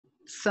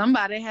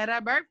Somebody had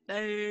a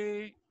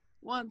birthday.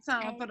 One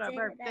time I for the did,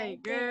 birthday I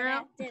did,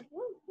 girl. I did.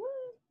 Woo, woo.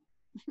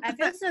 I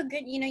feel so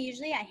good. You know,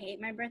 usually I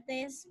hate my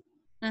birthdays,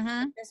 but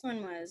Mm-hmm. this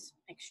one was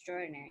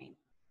extraordinary.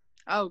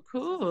 Oh, This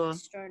was an cool.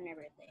 extraordinary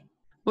birthday.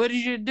 What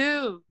did you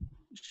do?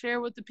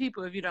 Share with the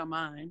people if you don't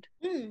mind.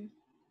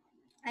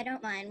 I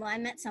don't mind. Well, I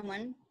met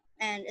someone,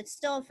 and it's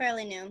still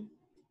fairly new,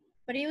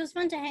 but he was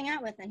fun to hang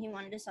out with, and he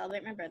wanted to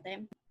celebrate my birthday.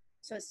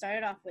 So it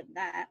started off with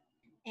that.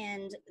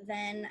 And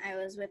then I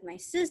was with my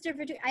sister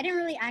for I didn't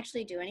really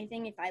actually do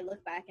anything if I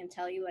look back and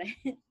tell you what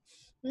I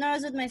No, I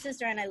was with my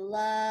sister, and I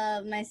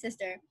love my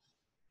sister.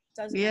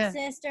 So I was with my Yeah.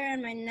 sister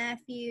and my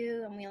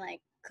nephew, and we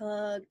like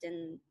cooked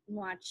and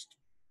watched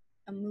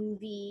a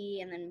movie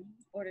and then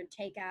ordered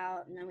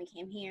takeout, and then we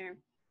came here.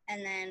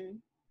 And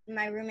then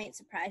my roommate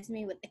surprised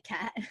me with the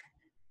cat.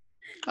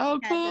 Oh,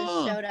 The cat just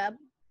cool. showed up,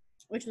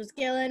 which was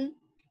Gillen.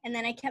 And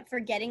then I kept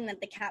forgetting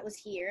that the cat was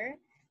here.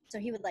 So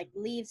he would like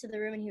leave to the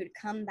room and he would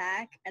come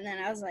back. And then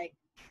I was like,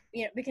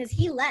 you know, because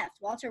he left.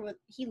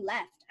 He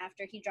left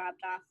after he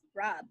dropped off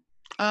Rob.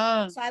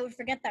 So I would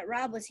forget that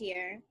Rob was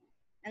here.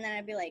 And then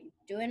I'd be like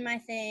doing my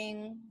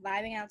thing,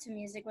 vibing out to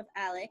music with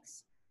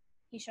Alex.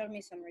 He showed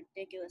me some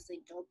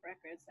ridiculously dope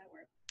records that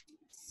were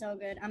so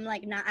good. I'm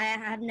like, I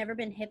have never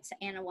been hip to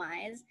Anna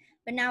Wise,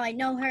 but now I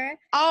know her.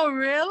 Oh,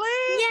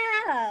 really?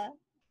 Yeah.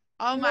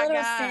 Oh my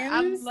Little God.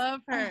 Sims. I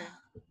love her.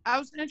 I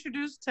was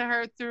introduced to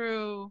her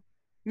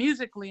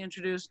musically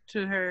introduced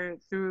to her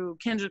through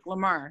Kendrick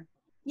Lamar.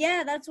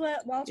 Yeah, that's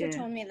what Walter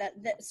told me.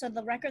 So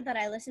the record that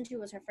I listened to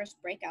was her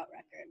first breakout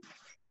record.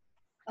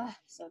 Oh,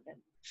 so good.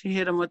 She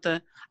hit him with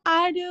the,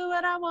 I do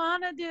what I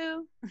want to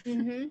do.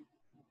 Mm-hmm.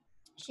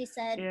 She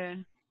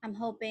said, I'm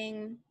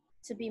hoping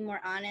to be more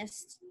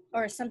honest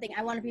or something.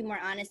 I want to be more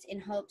honest in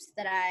hopes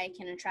that I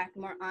can attract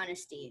more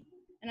honesty.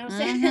 And I was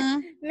saying,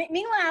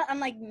 meanwhile, I'm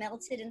like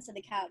melted into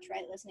the couch,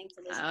 right? Listening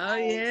to this. Oh,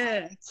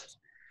 yeah.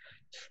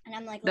 And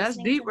I'm like, that's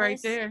deep right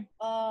there.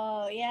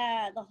 Oh,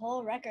 yeah. The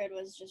whole record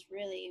was just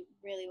really,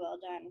 really well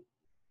done.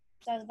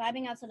 So I was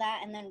vibing out to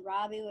that. And then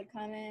Robbie would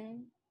come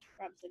in.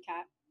 Rob's the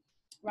cat.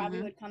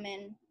 Robbie would come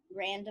in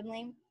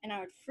randomly. And I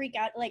would freak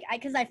out. Like,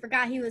 because I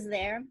forgot he was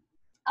there.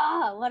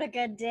 Oh, what a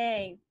good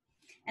day.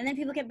 And then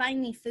people kept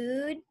buying me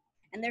food.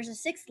 And there's a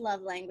sixth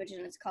love language,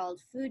 and it's called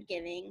food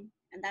giving.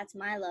 And that's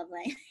my love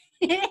language.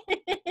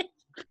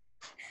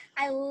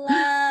 I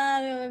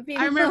love it when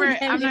people. I remember,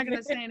 I'm not going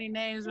to say any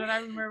names, but I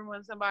remember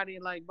when somebody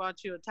like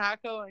bought you a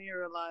taco and you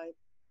were like,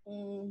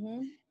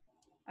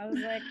 I was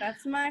like,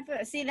 that's my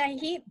food. See, that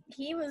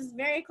he was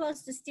very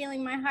close to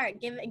stealing my heart.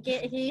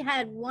 He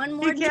had one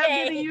more day. He kept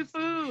getting you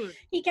food.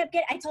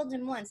 I told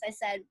him once, I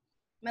said,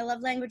 my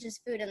love language is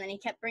food. And then he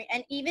kept bringing,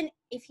 and even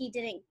if he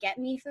didn't get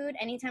me food,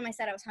 anytime I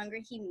said I was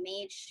hungry, he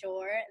made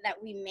sure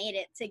that we made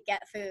it to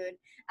get food.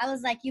 I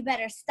was like, you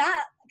better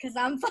stop, because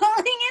I'm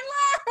falling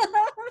in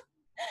love.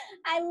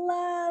 I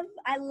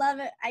love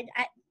it.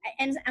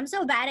 And I'm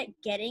so bad at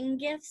getting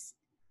gifts,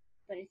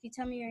 but if you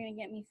tell me you're going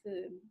to get me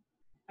food,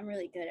 I'm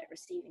really good at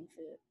receiving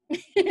food.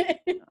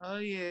 Oh,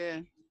 yeah.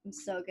 I'm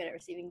so good at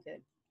receiving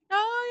food.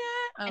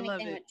 Oh, yeah. Anything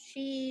love it. with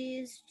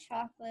cheese,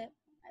 chocolate,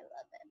 I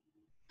love it.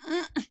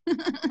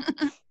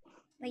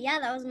 But yeah,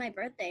 that was my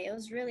birthday. It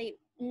was really,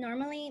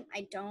 normally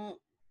I don't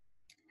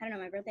know,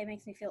 my birthday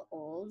makes me feel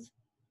old.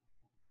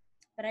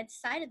 But I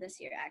decided this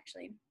year,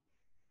 actually,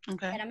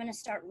 that I'm going to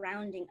start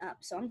rounding up.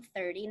 So I'm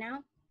 30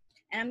 now,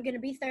 and I'm going to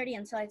be 30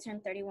 until I turn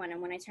 31.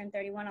 And when I turn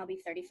 31, I'll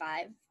be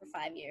 35 for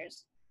 5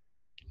 years.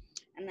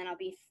 And then I'll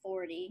be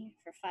 40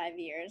 for 5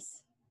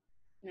 years.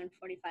 And then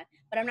 45.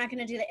 But I'm not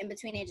going to do the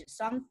in-between ages.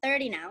 So I'm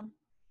 30 now.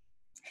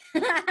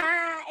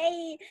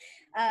 Hey.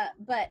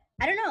 But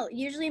I don't know.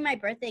 Usually my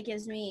birthday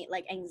gives me,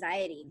 like,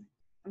 anxiety.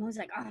 I'm always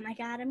like, oh, my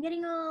God, I'm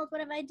getting old.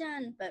 What have I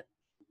done? But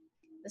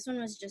this one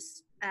was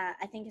just,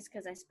 I think it's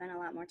because I spent a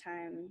lot more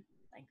time,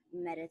 like,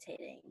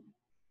 meditating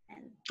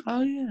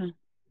and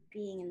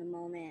being in the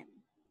moment,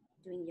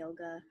 doing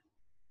yoga,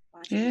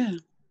 watching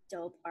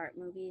dope art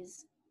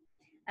movies.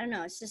 I don't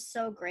know. It's just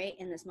so great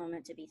in this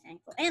moment to be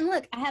thankful. And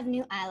look, I have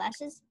new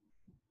eyelashes.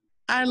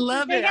 I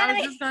love it. I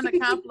was just going to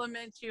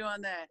compliment you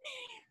on that.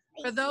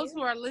 For those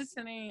who are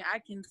listening, I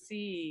can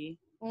see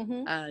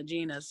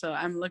Gina. So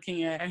I'm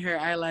looking at her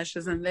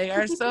eyelashes, and they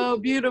are so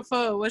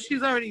beautiful. Well,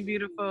 she's already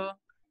beautiful.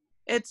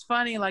 It's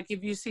funny, like,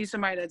 if you see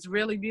somebody that's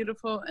really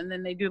beautiful, and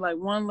then they do, like,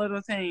 one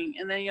little thing,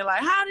 and then you're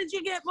like, how did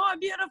you get more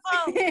beautiful?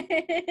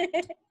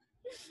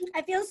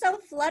 I feel so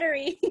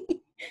fluttery.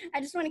 I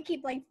just want to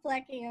keep, like,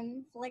 flicking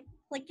them,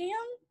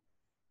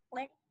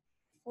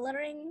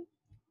 fluttering,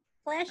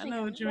 flashing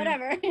them,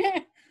 whatever.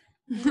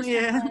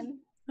 Yeah.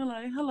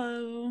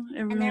 Hello,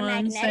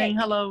 everyone. Saying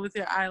hello with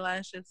your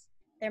eyelashes.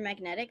 They're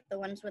magnetic, the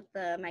ones with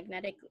the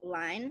magnetic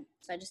line.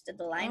 So I just did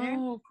the liner.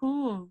 Oh,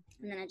 cool.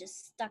 And then I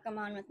just stuck them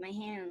on with my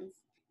hands.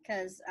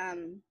 Because,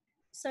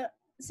 so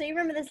you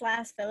remember this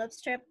last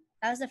Phillips trip?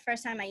 That was the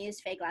first time I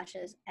used fake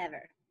lashes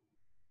ever.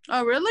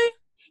 Oh, really?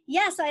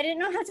 Yeah, so I didn't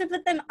know how to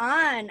put them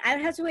on. I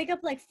would have to wake up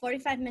like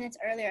 45 minutes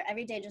earlier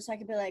every day just so I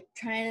could be like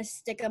trying to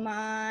stick them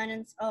on.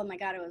 And oh my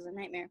God, it was a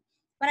nightmare.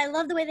 But I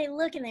love the way they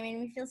look, and they made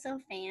me feel so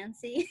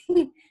fancy.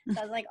 So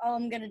I was like, oh,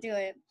 I'm going to do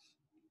it.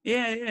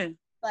 Yeah.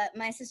 But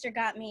my sister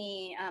got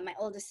me, my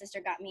oldest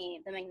sister got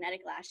me the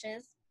magnetic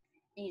lashes,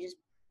 and you just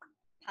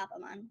pop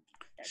them on.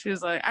 She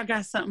was like, I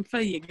got something for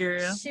you,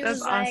 girl.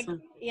 That's awesome. Like,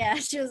 yeah,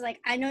 she was like,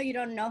 I know you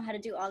don't know how to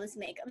do all this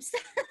makeup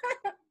stuff.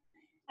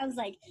 I was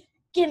like,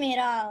 give me it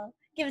all.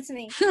 Give it to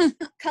me.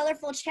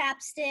 Colorful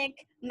chapstick,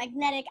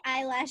 magnetic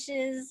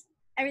eyelashes,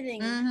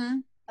 everything. Mm-hmm.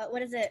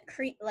 What is it?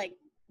 Like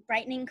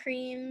brightening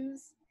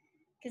creams,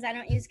 because I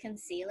don't use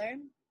concealer,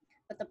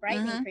 but the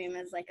brightening cream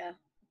is like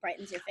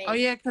brightens your face. Oh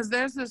yeah, because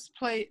there's this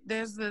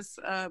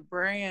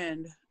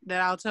brand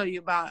that I'll tell you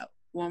about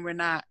when we're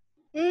not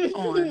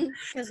on.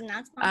 Because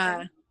not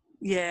sponsored.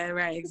 Yeah,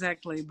 right,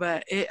 exactly.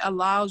 But it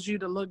allows you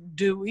to look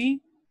dewy.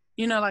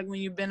 You know, like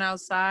when you've been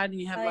outside and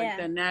you have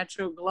the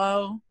natural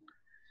glow.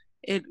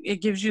 It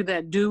gives you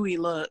that dewy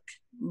look,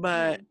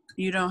 but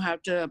you don't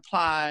have to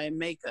apply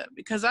makeup,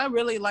 because I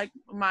really like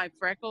my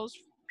freckles.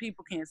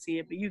 People can't see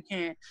it, but you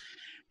can.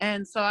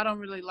 And so I don't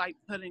really like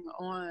putting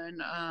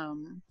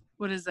on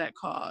what is that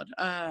called?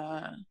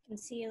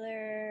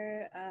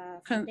 Concealer,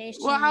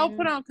 foundation. Well, I'll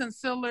put on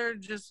concealer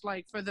just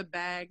like for the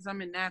bags.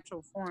 I'm in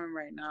natural form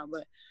right now,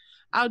 but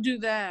I'll do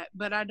that.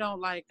 But I don't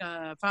like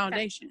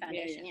foundation.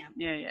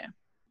 Yeah.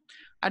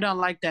 I don't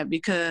like that,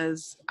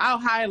 because I'll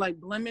hide like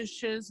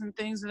blemishes and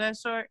things of that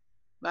sort,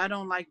 but I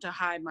don't like to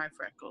hide my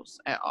freckles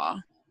at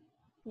all.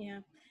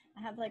 Yeah,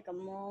 I have like a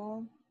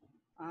mole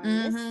on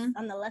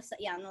the left side.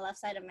 Yeah, on the left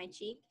side of my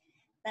cheek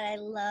that I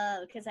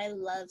love, because I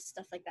love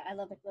stuff like that. I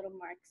love like little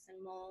marks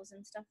and moles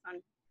and stuff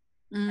on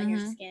your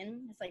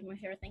skin. It's like my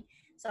favorite thing.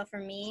 So for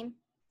me,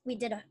 we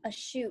did a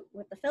shoot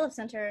with the Phillips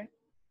Center.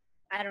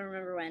 I don't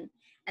remember when,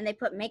 and they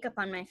put makeup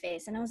on my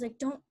face, and I was like,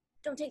 don't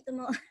take the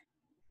mole.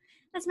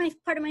 That's my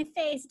part of my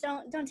face.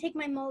 Don't take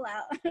my mole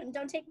out.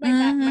 Don't take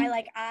my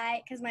like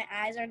eye, because my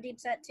eyes are deep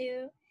set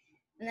too.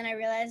 And then I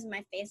realized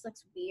my face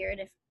looks weird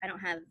if I don't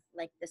have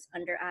like this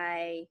under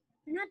eye.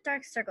 They're not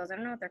dark circles. I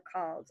don't know what they're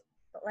called,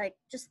 but like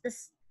just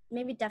this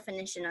maybe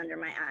definition under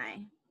my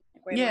eye,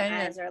 like where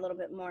my eyes are a little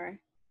bit more.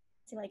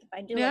 See, like if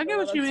I do, I get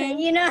what you mean.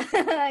 You know,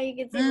 you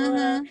can see a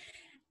little.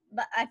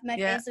 But my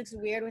face looks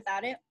weird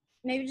without it.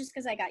 Maybe just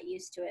because I got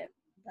used to it.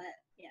 But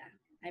yeah,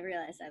 I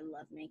realized I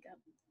love makeup.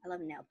 I love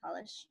nail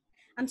polish.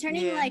 I'm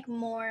turning like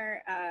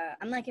more,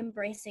 I'm like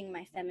embracing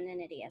my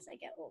femininity as I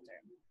get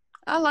older.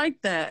 I like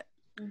that.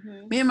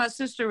 Me and my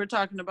sister were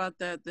talking about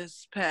that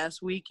this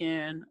past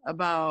weekend,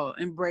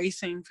 about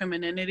embracing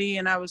femininity.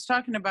 And I was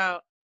talking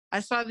about,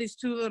 I saw these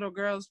two little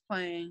girls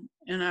playing,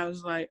 and I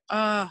was like,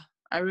 I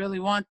really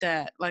want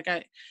that.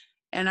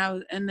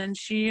 And then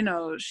she, you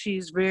know,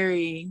 she's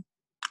very,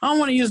 I don't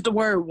want to use the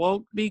word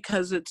woke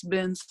because it's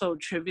been so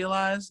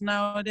trivialized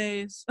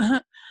nowadays,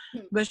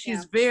 but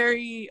she's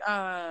very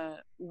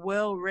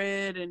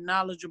well-read and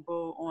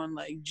knowledgeable on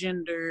like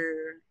gender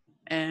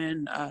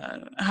and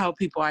how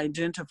people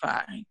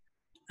identify.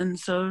 And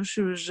so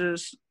she was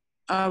just,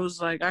 I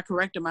was like, I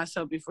corrected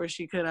myself before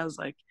she could. I was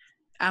like,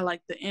 I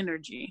like the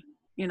energy,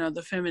 you know,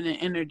 the feminine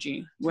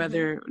energy,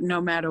 whether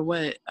no matter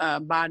what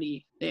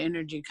body the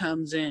energy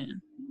comes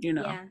in, you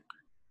know. Yeah.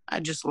 I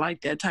just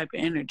like that type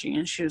of energy.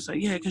 And she was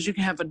like, yeah, because you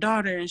can have a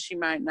daughter and she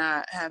might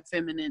not have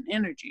feminine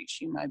energy.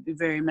 She might be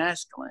very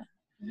masculine.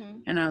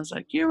 And I was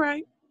like, you're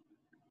right.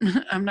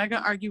 I'm not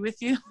going to argue with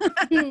you.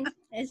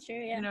 It's true,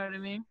 yeah. You know what I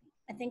mean?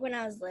 I think when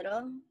I was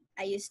little,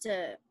 I used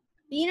to,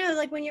 you know,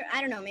 like when you're,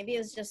 I don't know, maybe it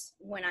was just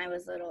when I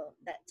was little,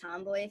 that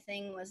tomboy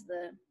thing was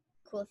the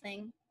cool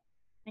thing.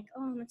 Like,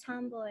 oh, I'm a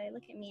tomboy.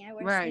 Look at me. I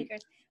wear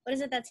sneakers. What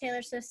is it, that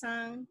Taylor Swift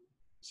song?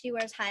 She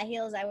wears high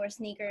heels. I wear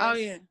sneakers. Oh,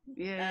 yeah.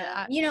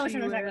 Yeah. You know which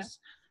one I'm talking about.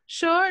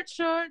 Shorts.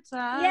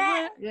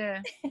 Yeah.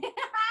 Yeah.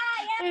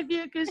 If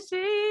you could see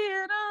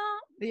it all.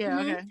 Yeah,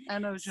 okay. I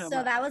know what you're talking about.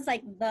 So that was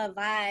like the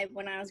vibe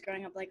when I was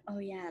growing up. Like, oh,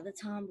 yeah, the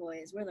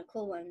tomboys. We're the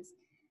cool ones.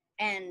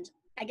 And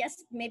I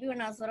guess maybe when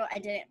I was little, I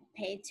didn't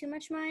pay too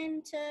much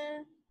mind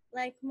to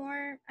like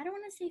more, I don't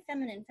want to say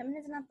feminine.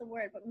 Feminine is not the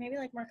word, but maybe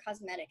like more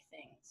cosmetic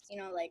things. You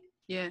know, like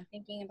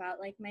thinking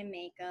about like my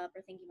makeup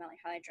or thinking about like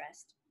how I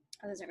dressed.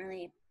 I wasn't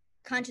really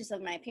conscious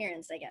of my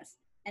appearance, I guess.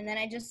 And then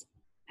I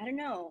don't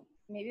know,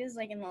 maybe it was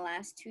like in the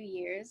last 2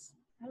 years,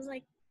 I was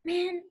like,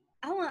 man,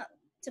 I want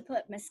to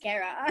put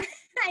mascara on.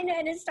 I know,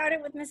 and it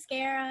started with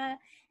mascara,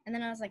 and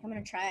then I was like, I'm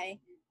gonna try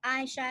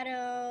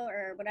eyeshadow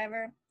or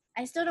whatever.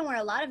 I still don't wear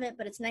a lot of it,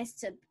 but it's nice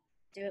to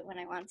do it when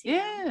I want to.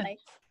 Yeah.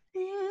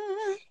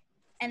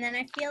 And then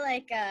I feel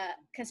like,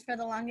 because for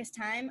the longest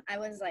time, I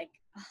was like,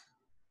 oh.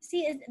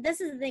 See, this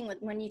is the thing with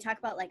when you talk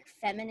about like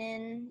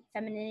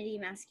femininity,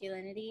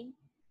 masculinity.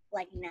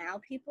 Like now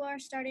people are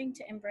starting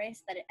to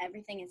embrace that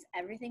everything is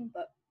everything,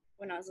 but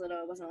when I was little,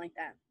 it wasn't like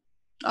that.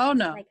 Oh,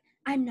 no. Like,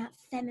 I'm not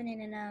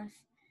feminine enough,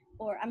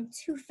 or I'm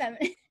too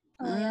feminine.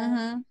 Oh,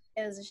 yeah.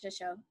 It was just a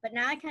show. But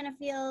now I kind of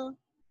feel,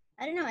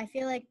 I don't know, I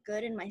feel like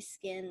good in my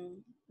skin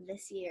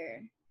this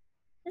year.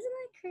 Isn't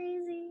that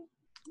crazy?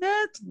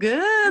 That's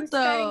good, I'm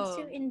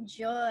starting to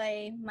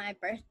enjoy my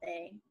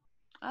birthday.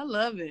 I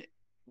love it.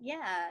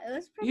 Yeah, it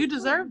was pretty You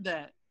deserve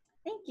that.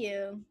 Thank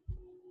you.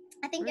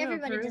 I think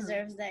everybody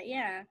deserves that.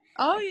 Yeah.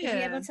 Oh, like, yeah. To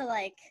be able to,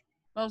 like...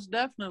 Most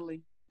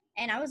definitely.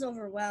 And I was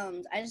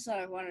overwhelmed. I just thought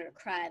I wanted to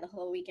cry the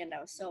whole weekend.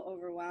 I was so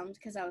overwhelmed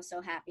because I was so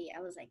happy.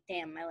 I was like,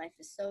 damn, my life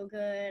is so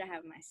good. I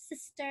have my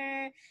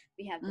sister.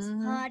 We have this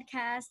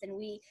podcast. And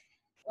we,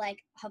 like,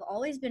 have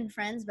always been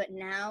friends. But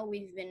now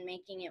we've been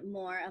making it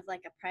more of,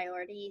 like, a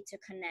priority to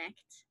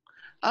connect.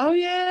 Oh,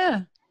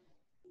 yeah.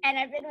 And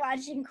I've been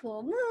watching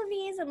cool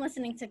movies and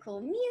listening to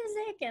cool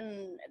music.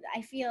 And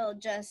I feel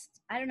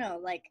just, I don't know,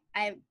 like,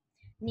 I've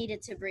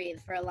needed to breathe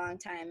for a long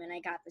time, and I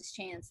got this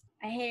chance.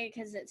 I hate it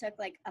because it took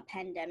like a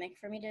pandemic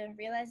for me to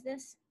realize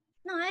this.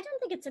 No, I don't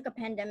think it took a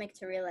pandemic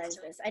to realize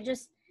this. I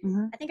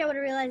think I would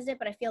have realized it,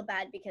 but I feel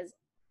bad because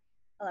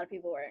a lot of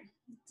people were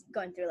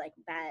going through like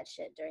bad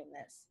shit during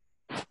this.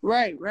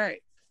 Right.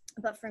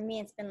 But for me,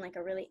 it's been like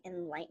a really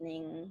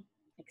enlightening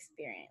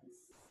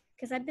experience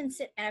because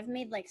I've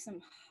made like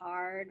some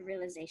hard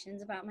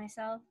realizations about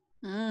myself.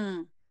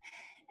 And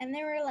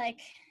they were like,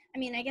 I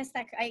mean, I guess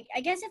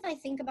if I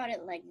think about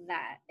it like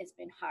that, it's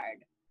been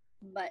hard,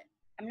 but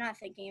I'm not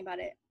thinking about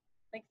it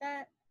like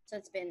that, so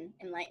it's been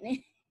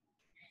enlightening.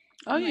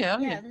 Oh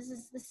yeah. This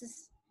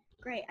is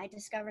great. I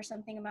discover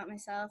something about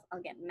myself.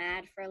 I'll get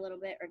mad for a little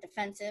bit or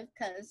defensive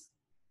because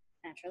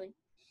naturally,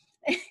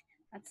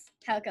 that's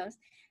how it goes.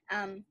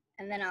 And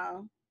then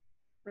I'll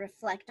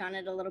reflect on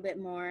it a little bit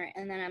more,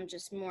 and then I'm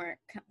just more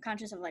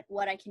conscious of like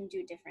what I can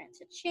do different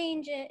to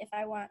change it if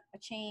I want a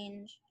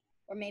change,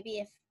 or maybe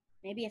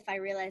if I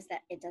realize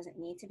that it doesn't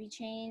need to be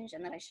changed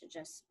and that I should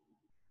just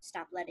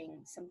stop letting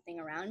something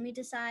around me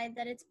decide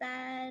that it's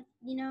bad,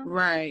 you know?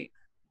 Right.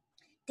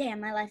 Damn,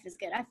 my life is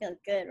good. I feel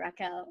good,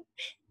 Raquel.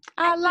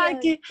 I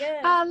like it. Good.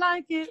 I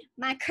like it.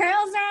 My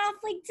curls are off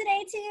fleek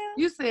today, too.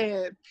 You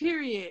said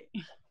period.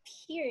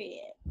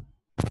 Period.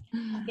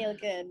 I feel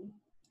good.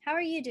 How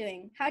are you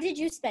doing? How did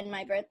you spend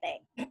my birthday?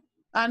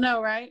 I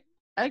know, right?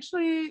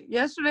 Actually,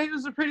 yesterday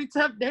was a pretty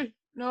tough day.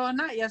 No,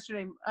 not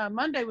yesterday.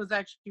 Monday was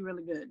actually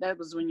really good. That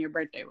was when your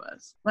birthday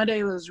was.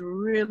 Monday was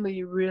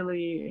really,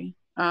 really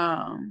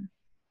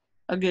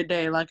a good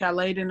day. Like I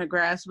laid in the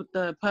grass with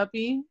the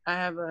puppy. I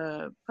have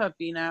a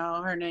puppy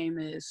now. Her name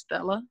is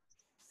Stella.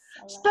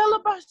 Stella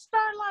by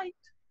Starlight.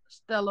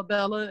 Stella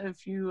Bella.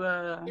 If you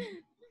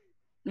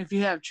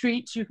have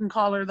treats, you can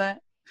call her that.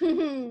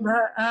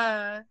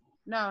 But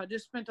no,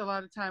 just spent a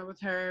lot of time with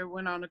her.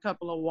 Went on a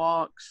couple of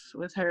walks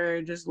with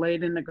her, just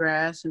laid in the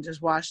grass and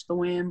just watched the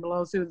wind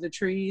blow through the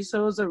trees.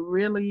 So it was a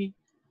really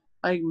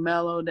like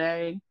mellow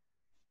day,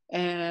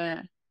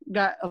 and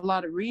got a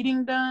lot of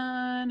reading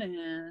done.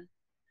 And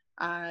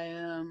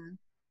I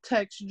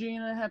text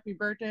Gina happy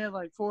birthday at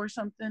like 4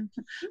 something.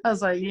 I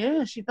was like,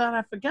 yeah, she thought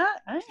I forgot.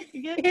 I didn't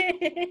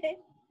forget.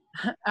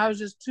 I was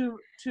just too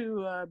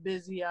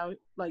busy out,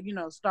 like, you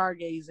know,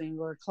 stargazing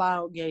or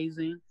cloud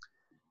gazing.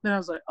 Then I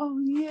was like, oh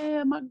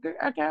yeah, my girl,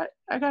 I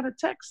got a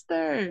text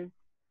there,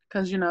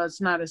 because you know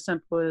it's not as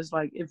simple as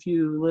like if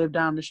you live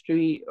down the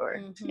street or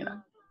you know.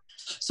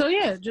 So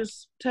yeah,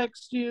 just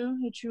text you,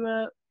 hit you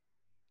up,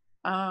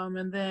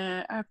 and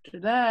then after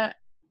that,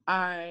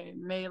 I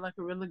made like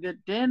a really good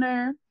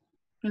dinner.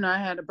 You know, I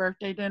had a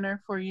birthday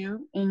dinner for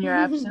you in your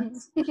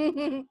absence.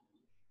 Thank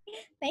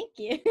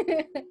you.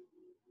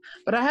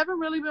 But I haven't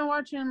really been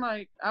watching,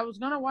 like, I was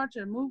gonna watch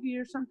a movie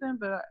or something,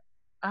 but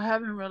I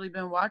haven't really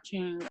been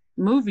watching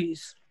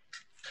movies.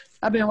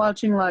 I've been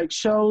watching like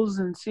shows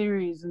and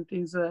series and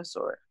things of that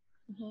sort.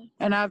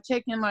 And I've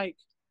taken like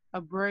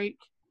a break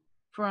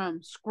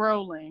from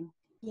scrolling.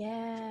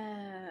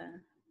 Yeah,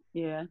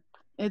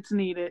 it's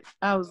needed.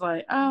 I was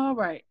like, oh, all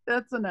right,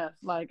 that's enough.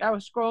 Like I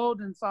was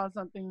scrolled and saw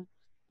something.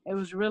 It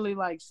was really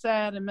like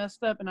sad and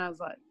messed up, and I was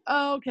like,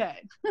 oh,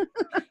 okay.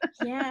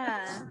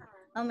 Yeah.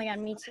 Oh my God,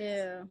 me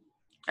too.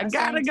 I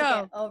gotta go.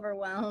 To get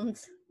overwhelmed.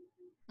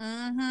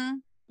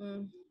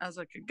 I was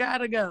like, I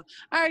gotta go.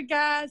 All right,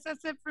 guys,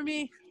 that's it for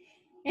me.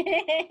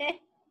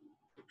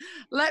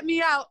 Let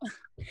me out.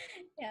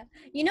 Yeah.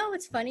 You know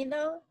what's funny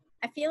though?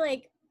 I feel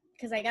like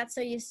because I got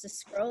so used to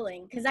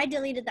scrolling, because I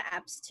deleted the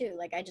apps too.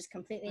 Like I just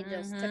completely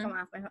just took them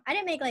off my phone. I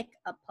didn't make like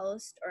a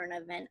post or an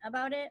event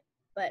about it,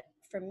 but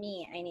for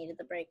me, I needed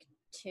the break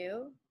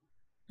too.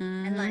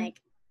 And like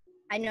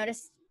I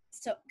noticed,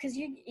 so because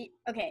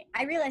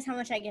I realize how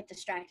much I get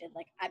distracted.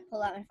 Like I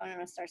pull out my phone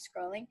and I start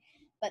scrolling.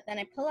 But then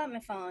I pull out my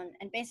phone,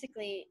 and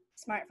basically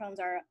smartphones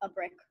are a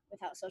brick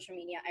without social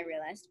media, I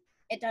realized.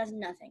 It does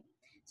nothing.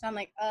 So I'm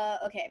like,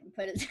 okay,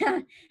 put it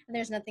down.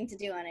 There's nothing to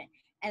do on it.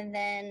 And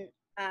then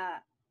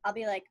I'll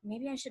be like,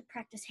 maybe I should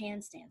practice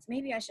handstands.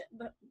 Maybe I should.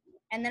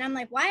 And then I'm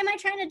like, why am I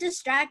trying to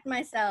distract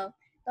myself?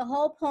 The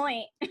whole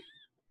point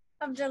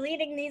of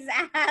deleting these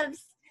apps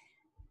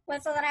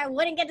was so that I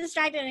wouldn't get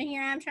distracted. And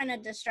here I'm trying to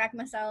distract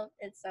myself.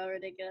 It's so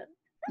ridiculous.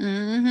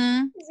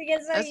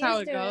 That's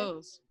how it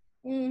goes.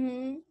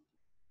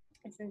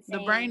 It's insane.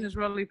 The brain is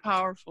really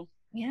powerful.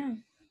 Yeah.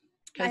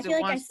 I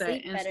feel like I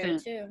sleep better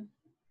too.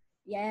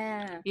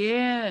 Yeah.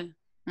 Yeah.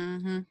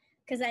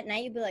 Because at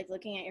night you'd be like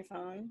looking at your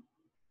phone.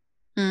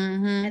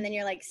 And then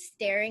you're like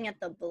staring at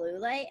the blue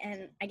light.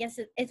 And I guess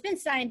it's been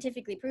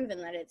scientifically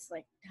proven that it's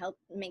like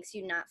makes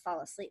you not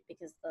fall asleep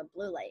because the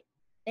blue light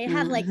They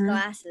have like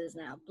glasses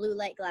now, blue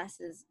light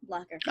glasses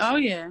blocker. Oh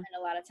yeah. And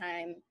a lot of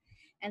time.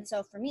 And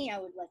so for me, I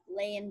would like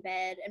lay in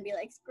bed and be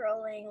like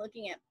scrolling,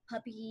 looking at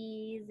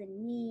puppies and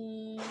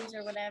memes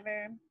or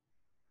whatever.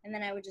 And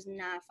then I would just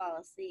not fall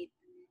asleep.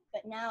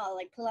 But now I'll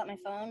like pull out my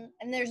phone,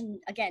 and there's,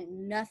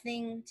 again,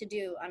 nothing to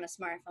do on a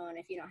smartphone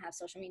if you don't have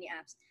social media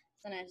apps.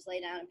 So then I just lay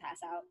down and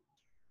pass out.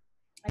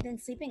 I've been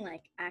sleeping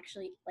like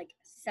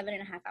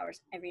 7.5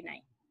 hours every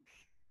night.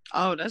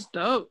 Oh, that's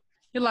dope.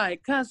 You're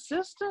like,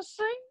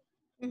 consistency?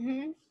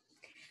 Mm-hmm.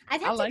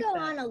 I've had to go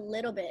on a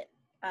little bit,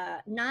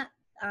 not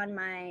on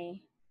my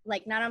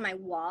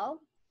wall,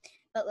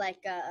 but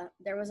like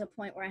there was a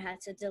point where I had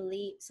to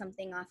delete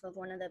something off of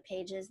one of the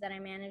pages that I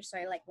managed. So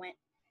I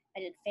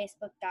did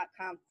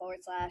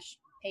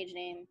facebook.com/page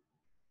name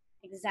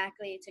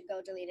exactly to go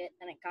delete it,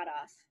 then it got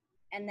off.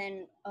 And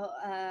then,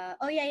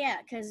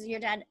 because your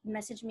dad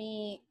messaged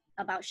me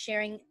about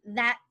sharing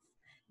that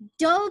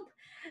dope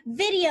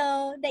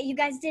video that you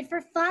guys did for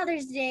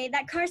Father's Day,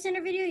 that car center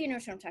video. You know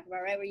what I'm talking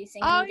about, right? Where you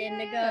sing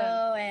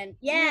Indigo and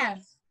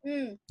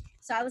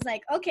So I was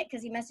like, okay,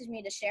 because he messaged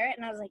me to share it,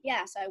 and I was like,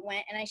 yeah. So I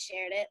went and I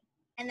shared it,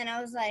 and then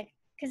I was like,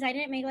 because I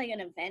didn't make like an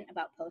event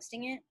about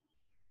posting it,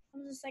 I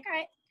was just like, all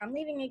right, I'm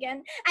leaving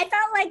again. I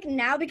felt like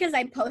now, because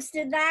I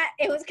posted that,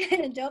 it was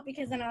kind of dope,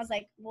 because then I was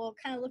like, well, it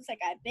kind of looks like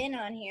I've been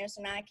on here,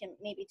 so now I can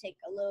maybe take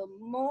a little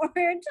more time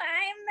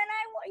than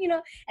I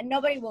want, and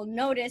nobody will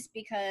notice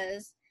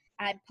because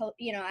I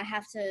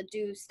have to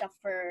do stuff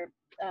for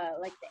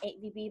like the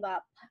 8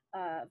 Bebop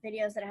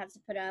videos that I have to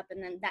put up,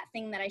 and then that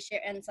thing that I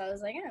share. And so I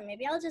was like,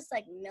 maybe I'll just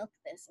like milk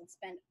this and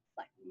spend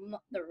like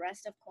the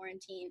rest of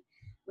quarantine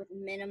with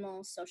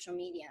minimal social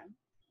media.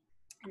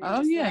 And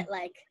then let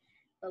like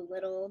a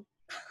little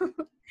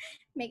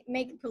make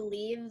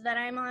believe that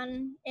I'm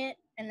on it,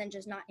 and then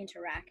just not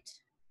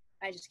interact.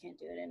 I just can't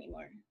do it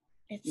anymore.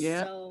 It's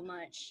so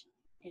much.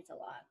 It's a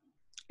lot.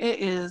 It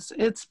is.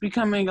 It's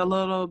becoming a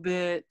little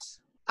bit,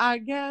 I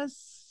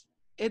guess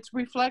it's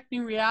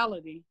reflecting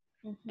reality.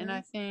 And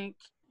I think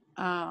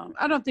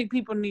I don't think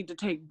people need to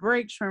take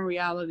breaks from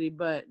reality,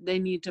 but they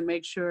need to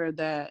make sure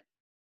that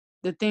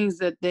the things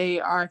that they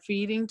are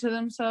feeding to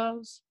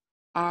themselves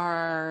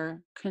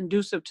are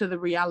conducive to the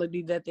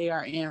reality that they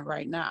are in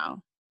right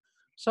now.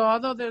 So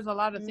although there's a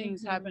lot of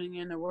things happening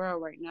in the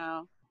world right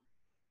now,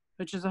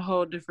 which is a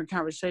whole different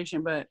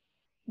conversation, but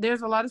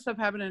there's a lot of stuff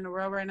happening in the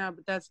world right now,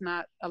 but that's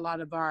not a lot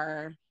of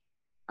our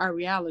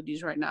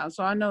realities right now.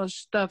 So I know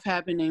stuff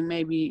happening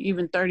maybe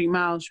even 30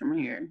 miles from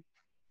here,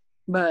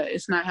 but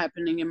it's not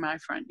happening in my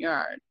front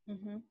yard.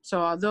 So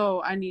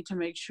although I need to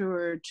make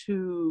sure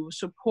to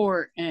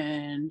support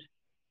and,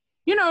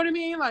 you know what I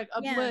mean, like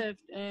uplift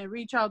and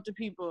reach out to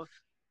people,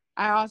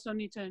 I also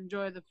need to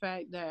enjoy the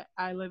fact that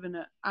I'm in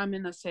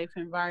a safe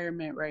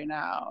environment right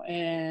now,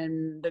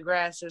 and the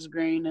grass is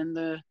green and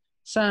the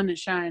sun is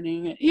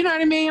shining. You know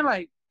what I mean?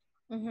 Like,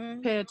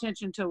 pay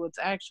attention to what's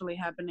actually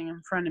happening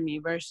in front of me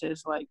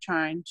versus like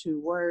trying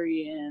to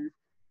worry and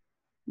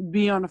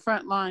be on the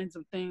front lines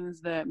of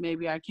things that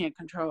maybe I can't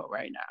control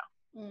right now.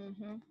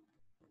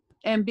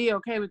 And be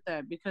okay with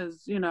that,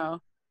 because,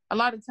 a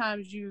lot of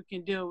times you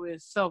can deal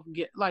with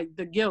like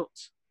the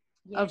guilt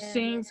of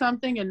seeing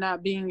something and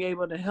not being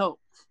able to help.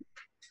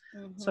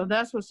 So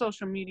that's what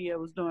social media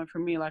was doing for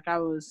me. Like, I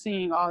was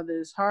seeing all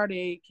this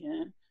heartache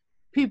and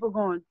people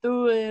going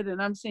through it,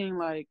 and I'm seeing,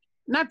 like,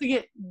 not to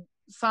get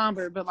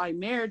somber, but like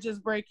marriages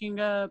breaking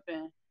up,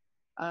 and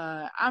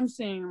I'm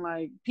seeing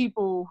like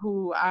people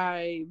who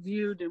I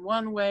viewed in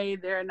one way,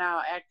 they're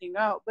now acting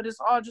out, but it's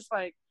all just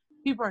like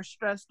people are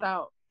stressed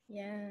out.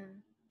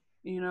 And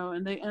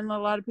a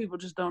lot of people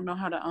just don't know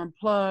how to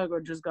unplug or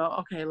just go,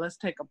 okay, let's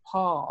take a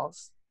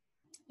pause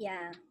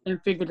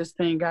and figure this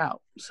thing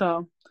out. So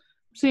I'm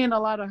seeing a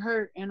lot of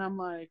hurt, and I'm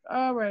like,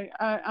 all right,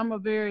 I'm a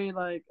very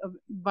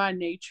by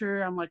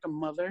nature, I'm like a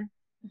mother.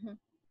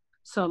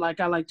 So like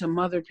I like to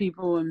mother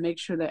people and make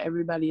sure that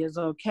everybody is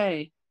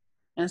okay.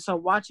 And so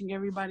watching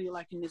everybody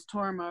like in this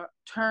turmoil,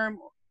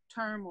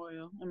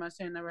 am I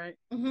saying that right?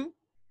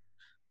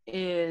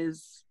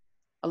 Is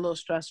a little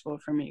stressful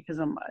for me, because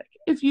I'm like,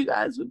 if you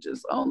guys would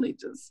just only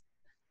just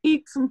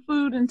eat some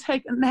food and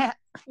take a nap.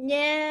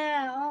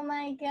 Yeah. Oh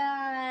my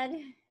God.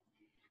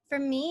 For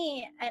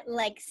me,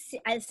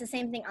 it's the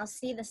same thing. I'll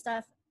see the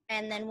stuff,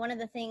 and then one of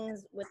the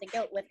things with the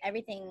guilt, with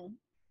everything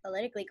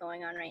politically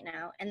going on right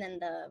now, and then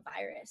the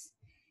virus,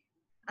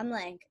 I'm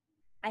like,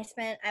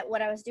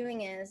 what I was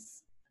doing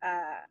is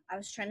I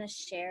was trying to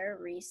share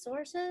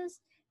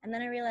resources, and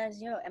then I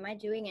realized, am I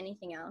doing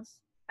anything else?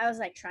 I was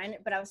like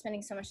but I was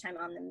spending so much time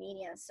on the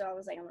media. So I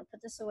was like, I'm going to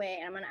put this away,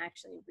 and I'm going to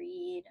actually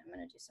read. I'm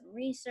going to do some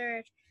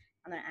research.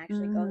 I'm going to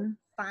actually go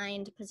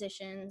find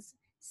positions,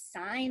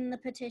 sign the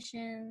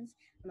petitions.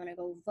 I'm going to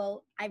go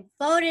vote. I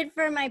voted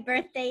for my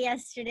birthday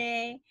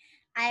yesterday.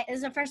 It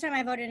was the first time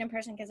I voted in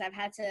person, because I've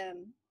had to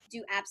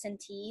do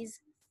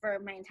absentees for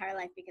my entire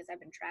life because I've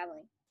been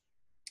traveling.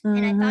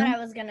 And I thought I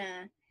was going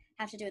to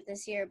have to do it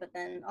this year, but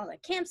then all the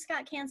camps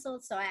got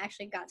canceled, so I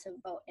actually got to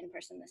vote in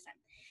person this time.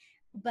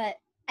 But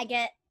I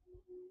get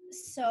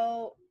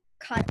so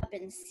caught up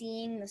in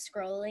seeing the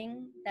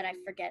scrolling that I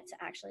forget to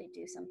actually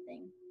do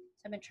something.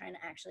 So I've been trying to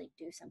actually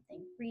do something.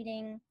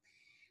 Reading.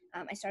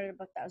 I started a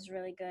book that was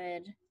really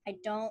good.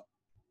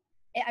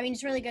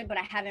 It's really good, but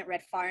I haven't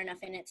read far enough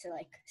in it to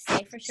like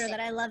say for sure that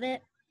I love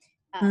it.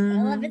 But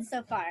I love it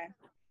so far.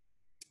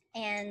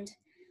 And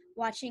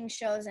watching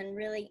shows and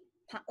really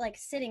like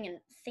sitting and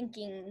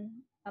thinking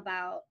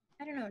about,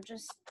 I don't know,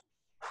 just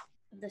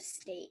the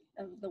state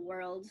of the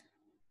world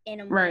in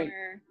a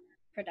more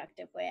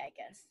productive way, I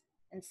guess,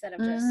 instead of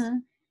just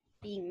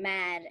being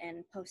mad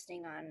and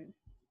posting on,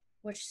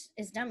 which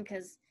is dumb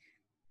because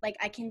like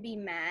I can be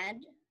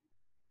mad,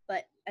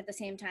 but at the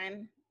same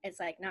time, it's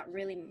like not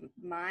really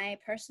my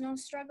personal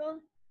struggle.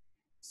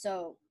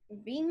 So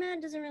being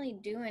mad doesn't really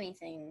do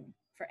anything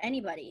for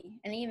anybody.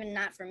 And even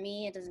not for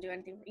me, it doesn't do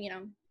anything,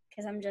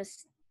 because I'm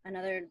just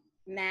another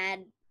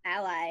mad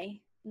ally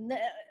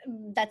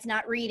that's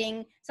not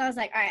reading. So I was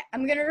like, all right,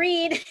 I'm going to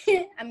read.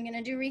 I'm going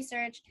to do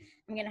research.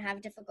 I'm going to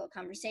have difficult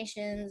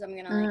conversations. I'm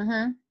going to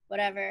like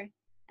whatever.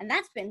 And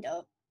that's been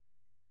dope.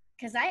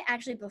 Because I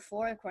actually,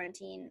 before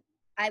quarantine,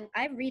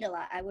 I read a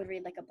lot. I would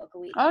read like a book a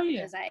week. Oh,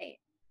 yeah. Because I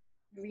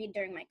read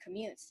during my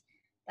commutes.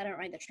 I don't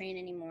ride the train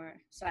anymore.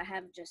 So I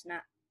have just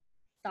not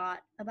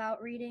thought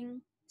about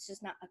reading. It's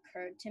just not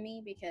occurred to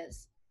me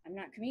because I'm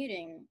not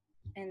commuting.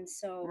 And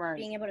so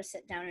being able to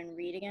sit down and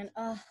read again,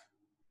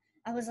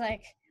 I was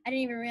like, I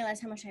didn't even realize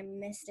how much I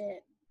missed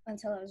it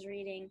until I was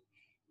reading.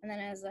 And then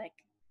I was like,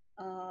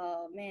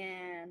 oh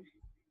man,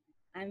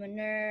 I'm a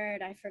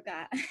nerd. I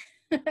forgot.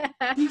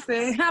 You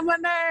say, I'm a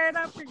nerd.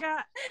 I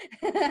forgot.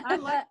 I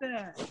like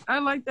that. I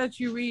like that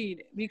you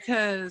read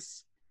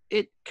because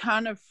it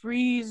kind of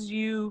frees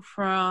you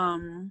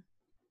from,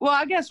 well,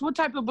 I guess, what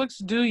type of books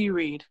do you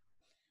read?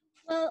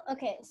 Well,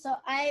 okay. So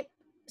I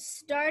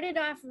started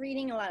off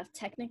reading a lot of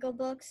technical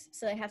books.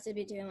 So they have to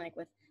be doing like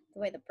with the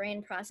way the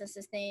brain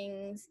processes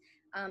things.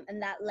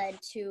 And that led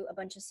to a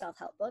bunch of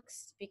self-help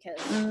books because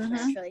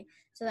naturally.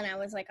 So then I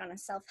was like on a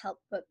self-help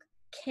book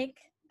kick.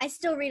 I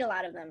still read a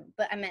lot of them,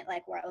 but I meant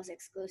like where I was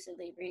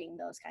exclusively reading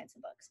those kinds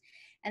of books.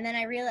 And then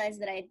I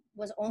realized that I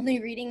was only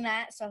reading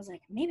that. So I was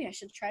like, maybe I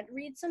should try to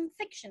read some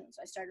fiction.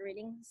 So I started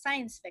reading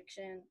science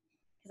fiction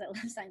because I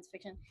love science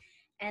fiction.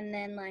 And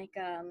then like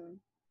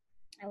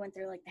I went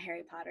through like the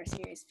Harry Potter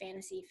series,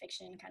 fantasy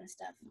fiction kind of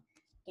stuff,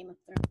 Game of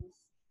Thrones.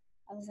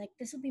 I was like,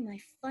 this will be my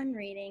fun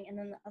reading, and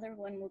then the other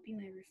one will be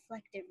my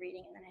reflective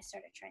reading. And then I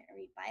started trying to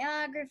read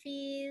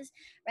biographies.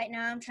 Right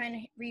now I'm trying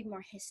to read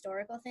more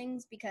historical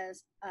things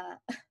because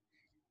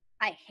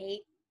I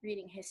hate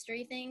reading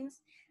history things,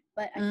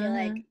 but I feel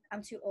like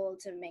I'm too old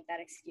to make that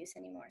excuse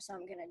anymore. So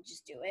I'm going to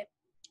just do it.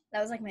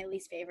 That was like my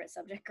least favorite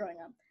subject growing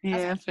up.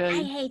 Yeah,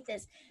 I hate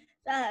this.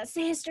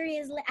 History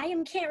is,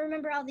 can't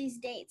remember all these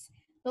dates.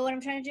 But what I'm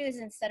trying to do is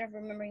instead of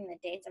remembering the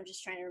dates, I'm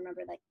just trying to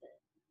remember like the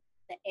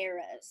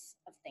eras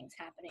of things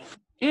happening.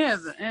 Yeah,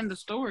 and the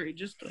story,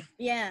 just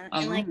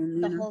and like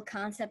the whole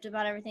concept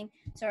about everything.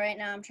 So right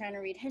now I'm trying to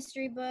read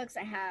history books.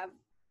 I have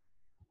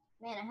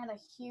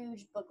a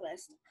huge book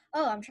list.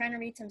 Oh, I'm trying to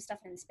read some stuff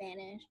in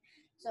Spanish.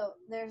 So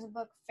there's a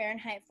book,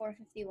 Fahrenheit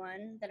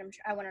 451, that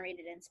I want to read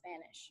it in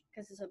Spanish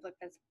because it's a book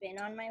that's been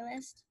on my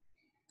list.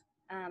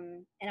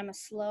 And I'm a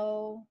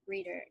slow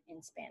reader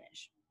in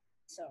Spanish.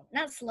 So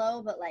not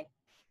slow, but like,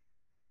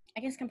 I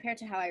guess compared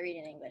to how I read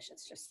in English,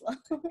 it's just slow.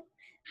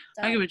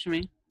 So I get what you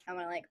mean. I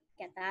want to like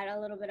get that a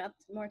little bit up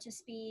more to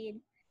speed.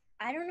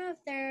 I don't know if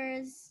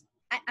there's,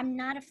 I'm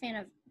not a fan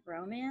of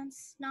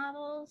romance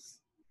novels,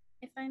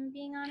 if I'm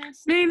being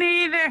honest. Me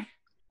neither.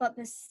 But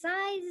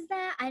besides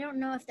that, I don't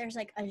know if there's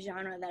like a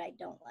genre that I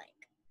don't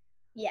like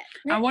yet.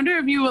 I wonder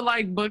if you would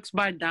like books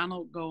by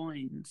Donald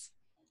Goines.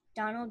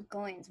 Donald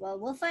Goines. Well,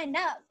 we'll find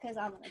out because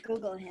I'm going to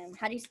Google him.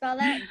 How do you spell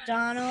that?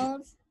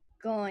 Donald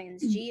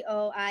Goines.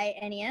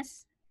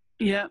 Goines.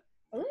 Yep.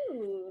 Ooh.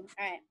 All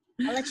right.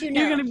 I'll let you know.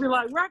 You're going to be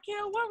like,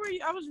 Raquel, what were you?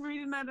 I was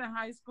reading that in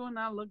high school, and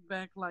I look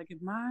back like,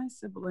 if my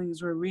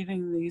siblings were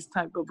reading these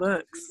type of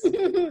books.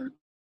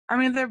 I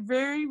mean, they're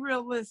very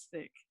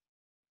realistic.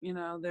 You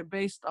know, they're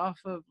based off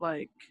of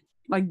like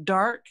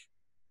dark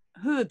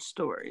hood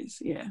stories.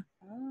 Yeah.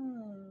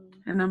 Oh.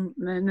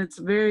 And it's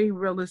very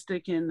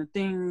realistic in the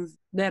things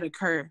that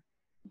occur,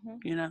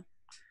 you know.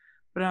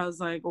 But I was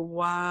like,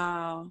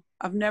 wow.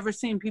 I've never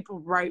seen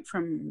people write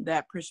from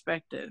that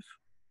perspective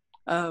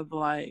of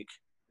like,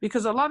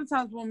 because a lot of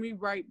times when we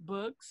write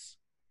books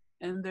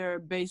and they're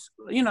based,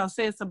 you know,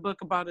 say it's a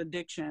book about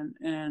addiction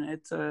and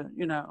it's a,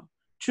 you know,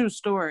 true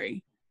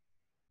story.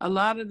 A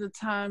lot of the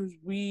times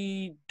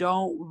we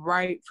don't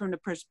write from the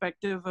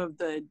perspective of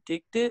the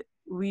addicted.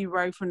 We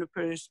write from the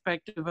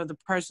perspective of the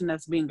person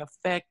that's being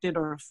affected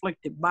or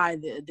afflicted by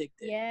the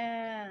addicted.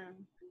 Yeah.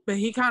 But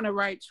he kind of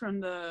writes from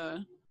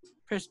the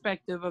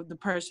perspective of the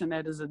person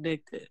that is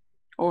addicted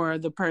or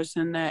the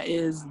person that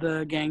is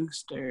the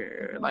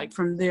gangster, like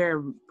from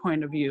their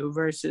point of view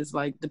versus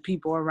like the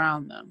people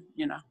around them,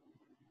 you know.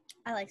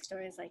 I like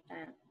stories like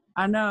that.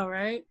 I know,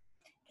 right?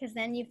 Because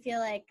then you feel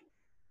like,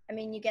 I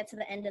mean, you get to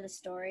the end of the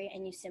story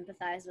and you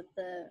sympathize with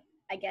the,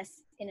 I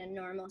guess in a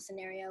normal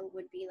scenario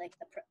would be like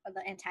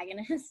the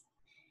antagonist.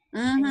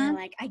 and you're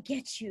like, I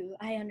get you,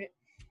 and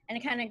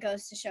it kind of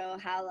goes to show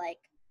how, like,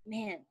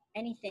 man,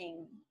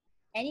 anything,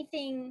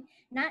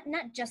 not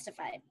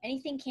justified,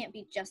 anything can't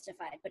be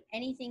justified, but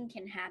anything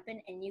can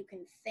happen, and you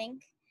can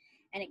think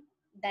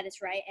that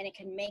it's right, and it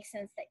can make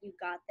sense that you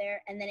got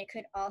there, and then it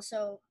could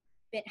also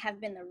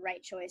have been the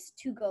right choice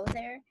to go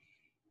there,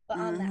 but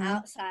on the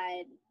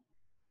outside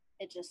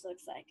it just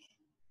looks like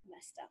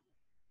messed up.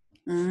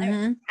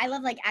 I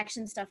love like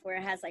action stuff where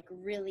it has like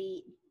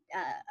really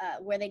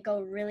where they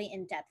go really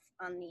in depth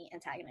on the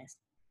antagonist.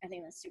 I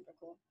think that's super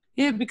cool.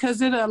 Yeah,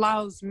 because it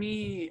allows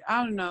me,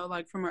 I don't know,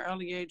 like from an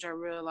early age I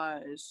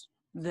realized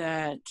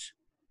that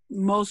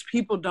most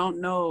people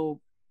don't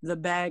know the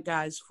bad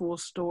guy's full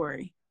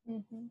story.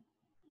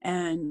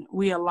 And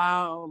we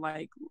allow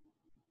like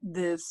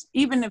this,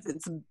 even if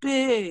it's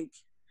big,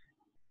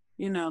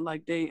 you know,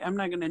 like I'm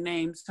not going to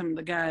name some of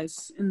the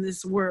guys in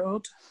this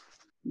world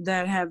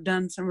that have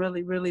done some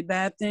really, really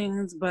bad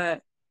things,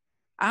 but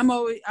I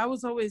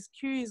was always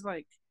curious,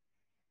 like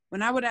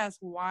when I would ask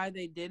why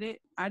they did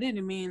it, I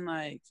didn't mean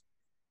like,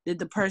 did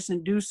the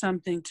person do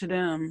something to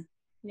them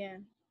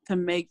to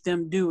make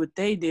them do what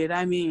they did?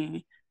 I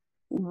mean,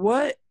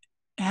 what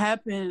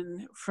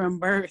happened from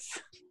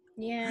birth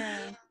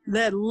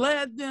that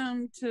led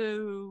them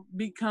to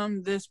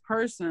become this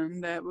person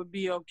that would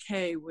be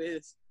okay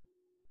with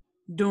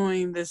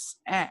doing this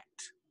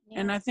act?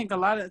 And I think a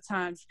lot of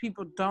times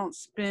people don't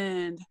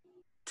spend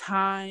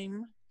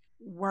time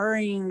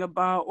worrying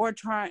about or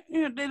trying,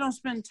 you know, they don't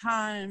spend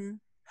time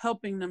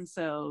helping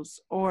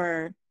themselves,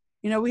 or,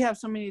 you know, we have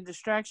so many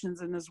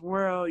distractions in this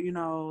world, you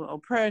know,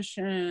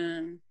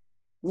 oppression,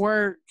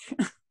 work,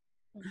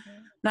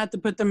 not to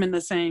put them in the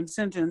same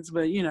sentence,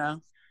 but, you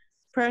know,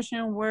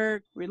 oppression,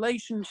 work,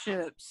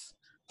 relationships,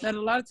 that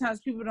a lot of times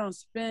people don't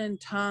spend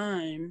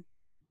time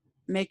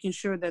making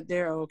sure that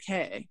they're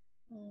okay.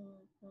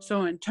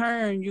 So in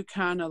turn, you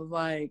kind of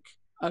like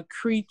a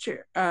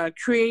creature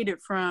created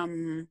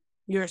from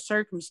your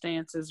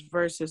circumstances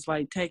versus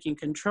like taking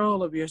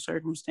control of your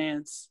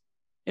circumstance,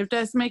 if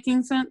that's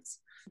making sense.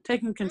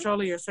 Taking control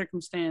of your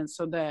circumstance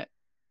so that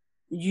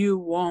you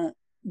won't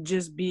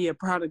just be a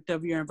product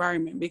of your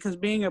environment, because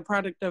being a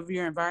product of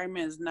your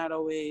environment is not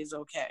always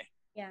okay.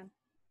 Yeah,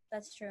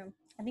 that's true.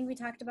 I think we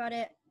talked about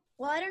it.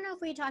 Well, I don't know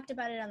if we talked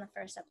about it on the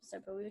first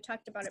episode, but we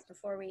talked about it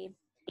before we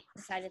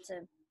decided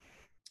to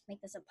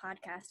make this a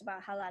podcast,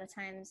 about how a lot of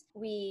times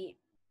we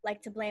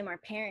like to blame our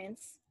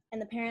parents,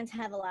 and the parents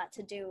have a lot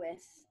to do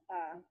with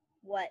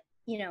what,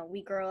 you know,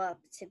 we grow up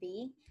to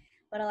be.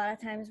 But a lot of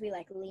times we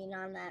like lean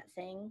on that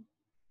thing,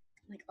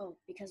 like, oh,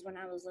 because when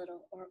I was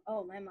little, or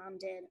oh, my mom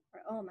did,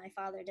 or oh, my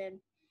father did,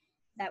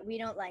 that we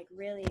don't like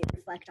really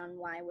reflect on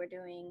why we're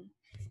doing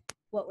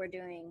what we're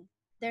doing.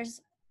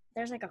 There's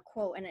like a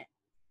quote in it,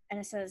 and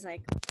it says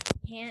like,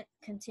 can't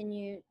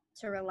continue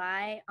to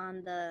rely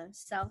on the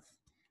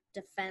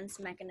self-defense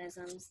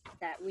mechanisms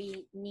that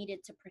we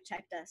needed to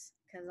protect us,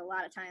 because a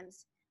lot of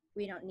times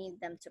we don't need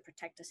them to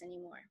protect us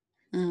anymore.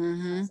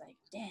 I was like,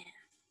 damn,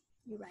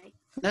 you're right.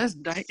 That's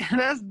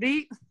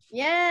deep.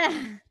 Yeah.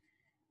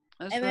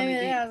 That's and really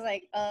then deep. I was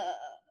like,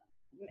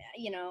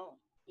 you know,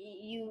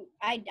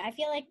 I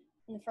feel like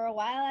for a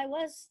while I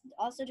was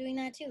also doing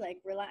that too. Like,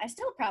 I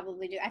still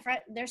probably do.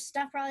 There's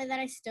stuff probably that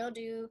I still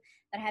do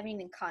that I haven't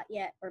even caught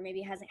yet, or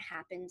maybe it hasn't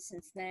happened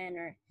since then,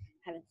 or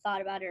haven't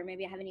thought about it, or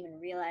maybe I haven't even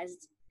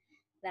realized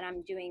that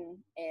I'm doing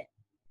it,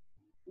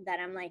 that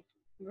I'm like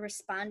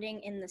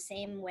responding in the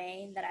same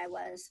way that I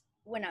was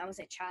when I was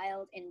a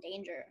child in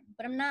danger.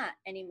 But I'm not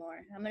anymore.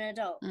 I'm an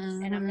adult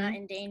and I'm not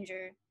in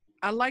danger.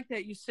 I like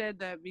that you said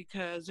that,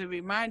 because it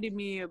reminded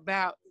me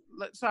about,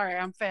 sorry,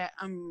 I'm fat.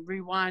 I'm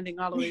rewinding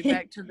all the way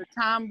back to the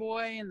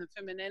tomboy and the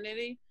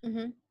femininity.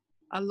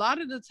 A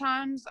lot of the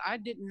times I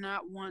did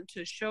not want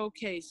to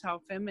showcase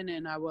how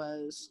feminine I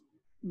was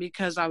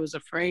because I was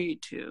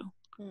afraid to.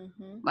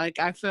 Like,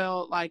 I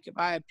felt like if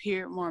I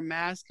appeared more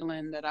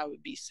masculine that I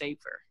would be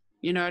safer.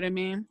 You know what I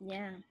mean?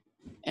 Yeah.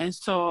 And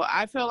so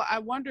I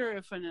wonder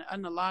if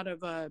in a lot of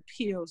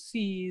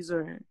POCs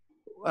or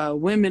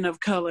women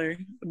of color,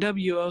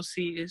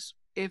 WOCs,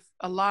 if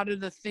a lot of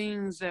the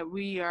things that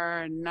we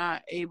are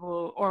not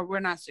able, or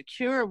we're not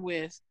secure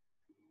with,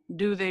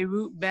 do they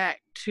root back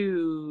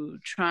to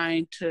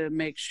trying to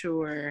make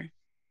sure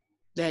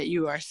that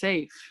you are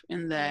safe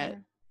and that,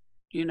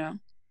 you know?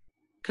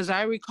 Because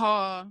I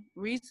recall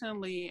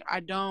recently,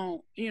 I've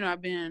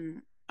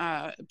been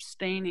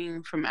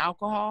abstaining from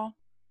alcohol,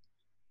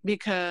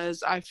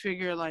 because I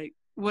figure, like,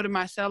 what am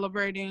I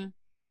celebrating?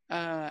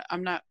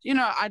 I'm not,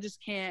 I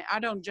just can't, I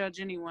don't judge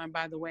anyone,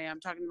 by the way.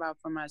 I'm talking about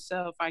for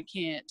myself. I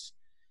can't,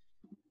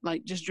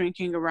 like, just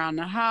drinking around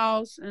the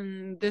house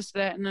and this,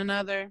 that, and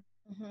another.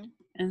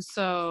 And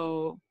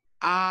so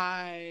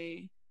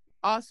I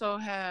also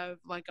have,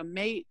 like, a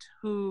mate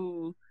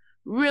who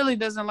really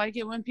doesn't like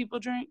it when people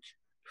drink,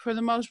 for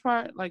the most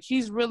part. Like,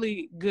 he's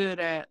really good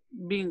at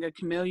being a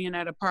chameleon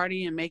at a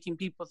party and making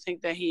people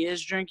think that he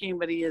is drinking,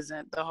 but he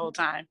isn't the whole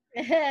time.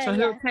 So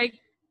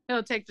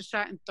he'll take the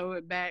shot and throw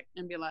it back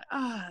and be like,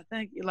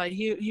 thank you. Like,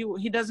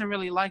 he doesn't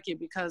really like it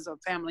because of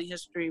family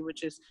history,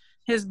 which is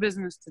his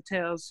business to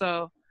tell.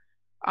 So,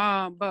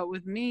 but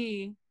with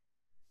me,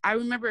 I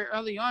remember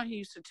early on, he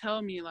used to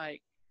tell me,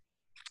 like,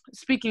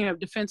 speaking of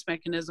defense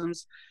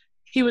mechanisms,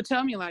 he would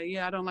tell me, like,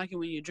 yeah, I don't like it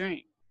when you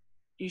drink.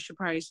 You should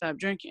probably stop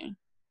drinking.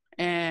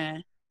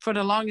 And for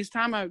the longest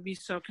time, I would be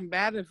so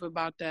combative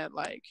about that,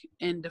 like,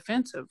 and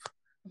defensive.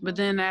 But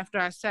then after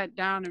I sat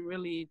down and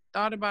really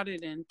thought about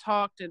it and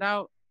talked it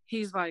out,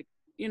 he's like,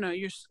 you know,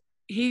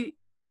 he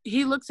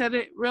looks at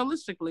it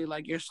realistically,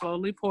 like, you're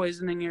slowly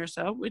poisoning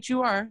yourself, which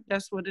you are.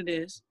 That's what it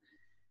is.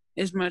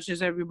 As much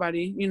as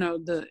everybody, you know,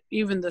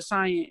 even the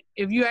science,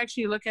 if you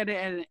actually look at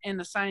it in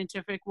a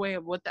scientific way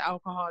of what the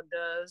alcohol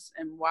does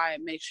and why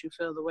it makes you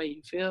feel the way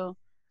you feel,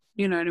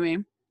 you know what I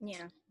mean?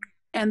 Yeah.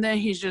 And then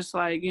he's just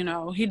like, you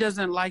know, he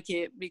doesn't like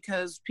it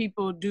because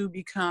people do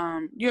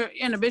become, your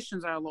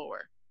inhibitions are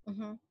lower.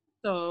 Mm-hmm.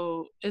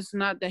 So it's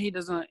not that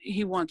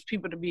he wants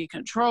people to be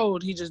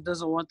controlled. He just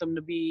doesn't want them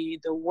to be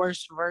the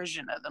worst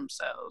version of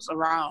themselves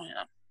around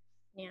him.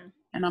 Yeah.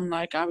 And I'm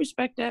like, I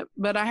respect that.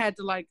 But I had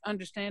to, like,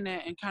 understand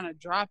that and kind of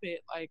drop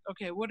it. Like,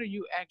 okay, what are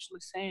you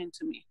actually saying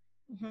to me?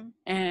 Mm-hmm.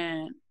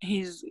 And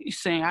he's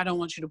saying, I don't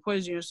want you to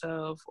poison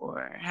yourself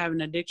or have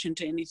an addiction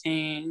to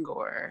anything,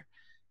 or,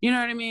 you know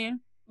what I mean?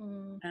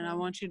 Mm-hmm. And I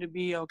want you to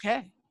be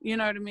okay. You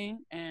know what I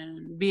mean?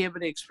 And be able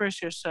to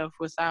express yourself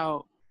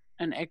without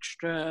an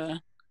extra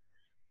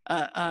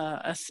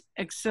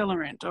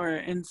accelerant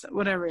or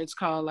whatever it's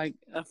called, like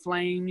a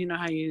flame. You know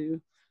how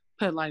you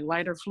put, like,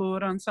 lighter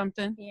fluid on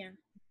something? Yeah.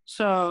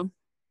 So,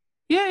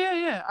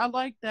 yeah. I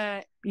like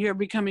that you're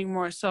becoming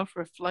more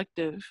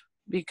self-reflective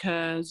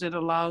because it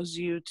allows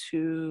you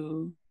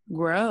to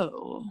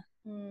grow.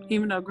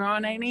 Even though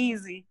growing ain't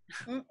easy.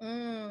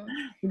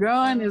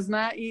 Growing is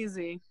not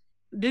easy.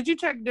 Did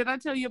I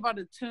tell you about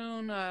a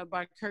tune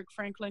by Kirk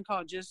Franklin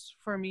called Just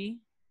For Me?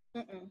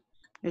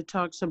 It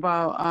talks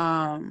about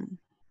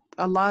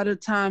a lot of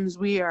times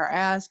we are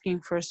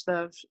asking for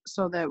stuff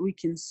so that we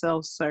can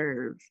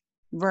self-serve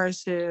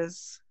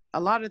versus a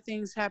lot of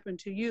things happen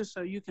to you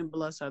so you can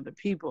bless other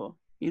people.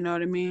 You know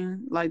what I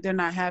mean? Like, they're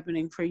not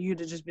happening for you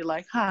to just be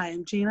like, hi,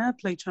 I'm Gina, I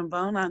play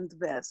trombone, I'm the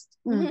best.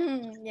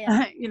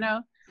 Yeah. You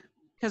know?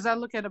 Because I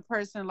look at a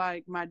person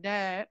like my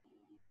dad,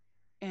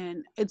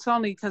 and it's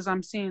only because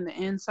I'm seeing the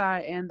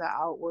inside and the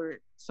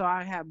outward. So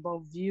I have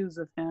both views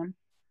of him.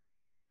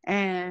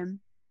 And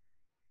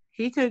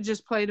he could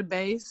just play the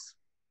bass,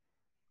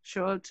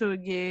 show up to a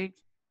gig,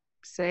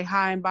 say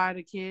hi and bye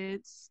to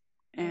kids,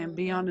 and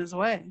be on his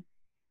way.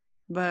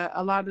 But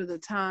a lot of the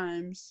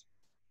times,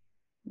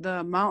 the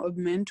amount of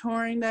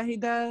mentoring that he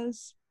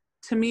does,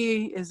 to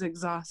me, is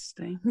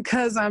exhausting.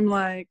 Because I'm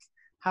like,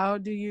 how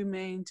do you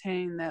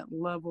maintain that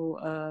level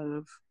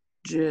of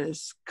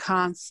just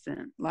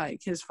constant?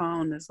 Like, his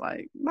phone is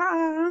like,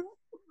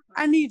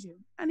 I need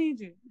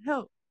you.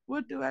 Help.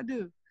 What do I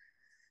do?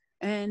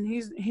 And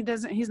he's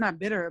not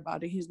bitter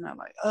about it. He's not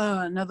like,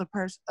 another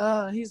person.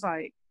 He's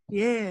like,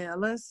 yeah,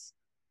 let's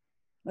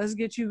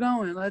get you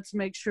going. Let's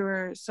make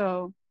sure.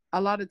 So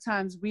a lot of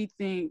times we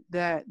think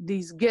that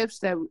these gifts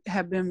that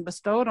have been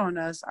bestowed on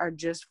us are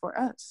just for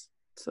us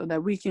so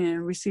that we can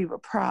receive a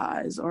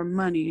prize or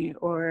money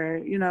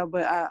or, you know,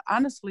 but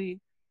honestly,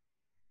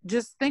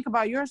 just think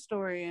about your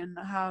story and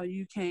how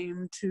you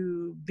came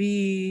to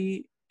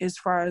be as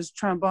far as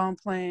trombone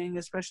playing,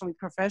 especially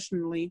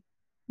professionally.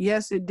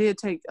 Yes, it did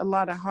take a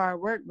lot of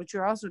hard work, but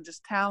you're also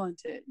just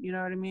talented. You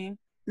know what I mean?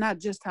 Not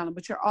just talent,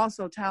 but you're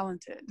also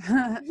talented.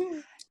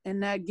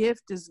 And that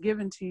gift is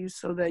given to you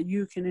so that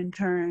you can in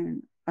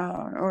turn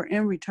or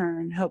in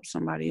return help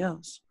somebody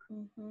else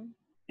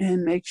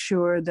and make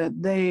sure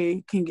that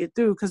they can get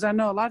through. Because I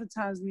know a lot of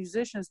times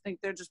musicians think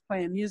they're just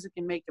playing music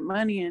and making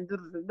money and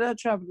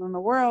traveling the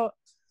world.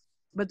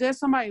 But there's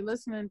somebody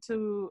listening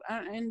to,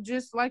 and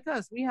just like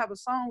us, we have a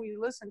song we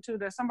listen to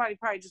that somebody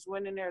probably just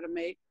went in there to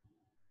make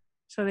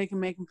so they can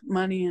make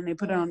money and they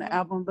put it on the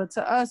album. But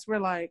to us, we're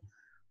like,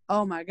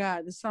 oh my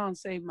God, this song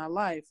saved my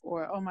life.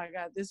 Or, oh my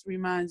God, this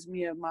reminds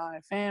me of my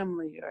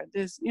family, or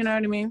this, you know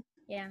what I mean?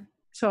 Yeah.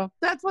 So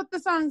that's what the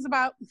song's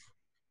about.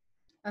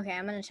 Okay,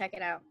 I'm going to check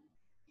it out.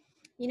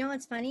 You know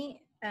what's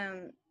funny?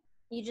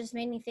 You just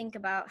made me think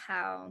about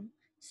how,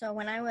 so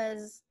when I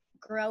was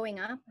growing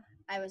up,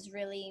 I was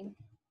really,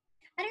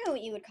 I don't know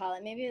what you would call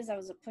it. Maybe it was I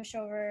was a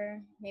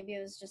pushover. Maybe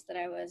it was just that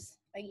I was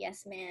a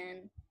yes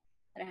man,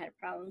 that I had a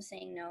problem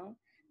saying no.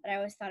 But I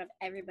always thought of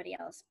everybody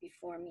else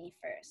before me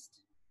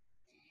first.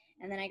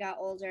 And then I got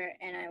older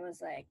and I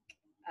was like,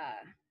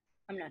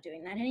 I'm not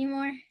doing that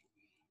anymore.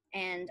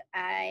 And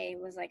I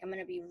was like, I'm going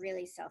to be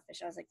really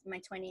selfish. I was like, my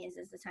 20s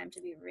is the time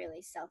to be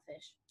really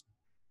selfish.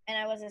 And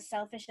I was as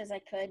selfish as I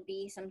could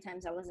be.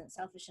 Sometimes I wasn't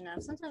selfish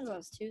enough. Sometimes I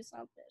was too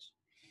selfish.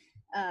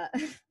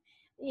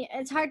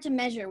 It's hard to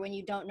measure when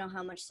you don't know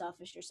how much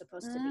selfish you're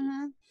supposed to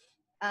be.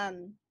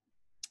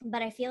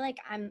 But I feel like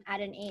I'm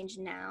at an age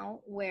now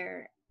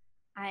where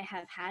I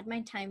have had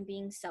my time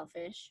being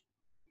selfish.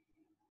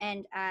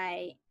 And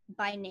I,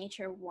 by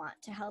nature, want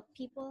to help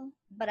people.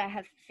 But I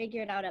have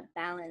figured out a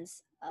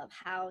balance of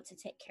how to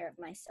take care of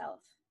myself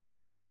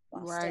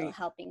while still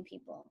helping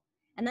people.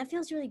 And that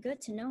feels really good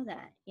to know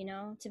that, you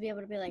know, to be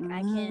able to be like,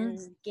 I can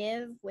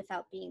give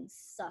without being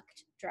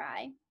sucked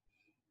dry.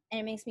 And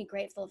it makes me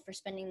grateful for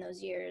spending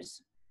those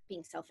years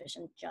being selfish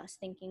and just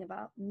thinking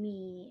about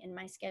me and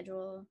my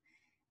schedule,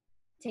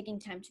 taking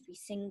time to be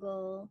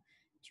single,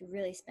 to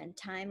really spend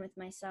time with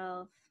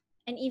myself.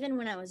 And even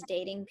when I was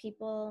dating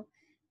people,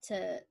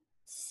 to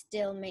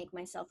still make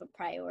myself a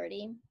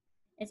priority.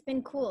 It's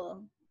been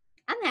cool.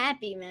 I'm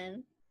happy,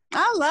 man.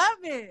 I love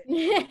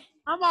it.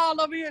 I'm all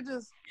over here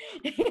just.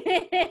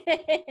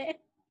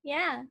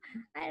 Yeah,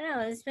 I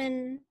know. It's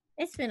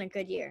been a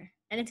good year.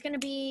 And it's going to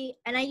be,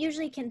 and I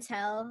usually can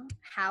tell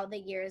how the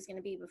year is going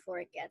to be before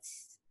it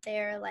gets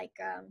there. Like,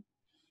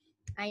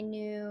 I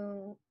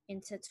knew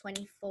into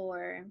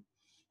 24,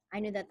 I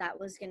knew that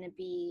was going to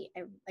be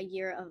a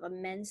year of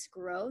immense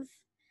growth,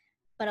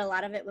 but a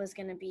lot of it was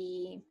going to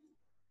be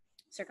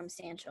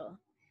circumstantial.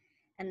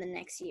 And the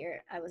next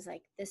year, I was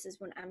like, this is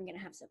when I'm going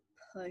to have to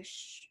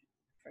push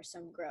for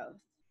some growth.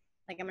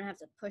 Like, I'm going to have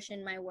to push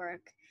in my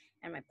work,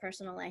 and my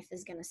personal life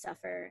is going to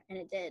suffer. And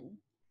it did.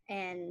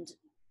 And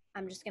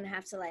I'm just going to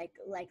have to like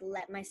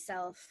let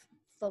myself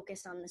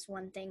focus on this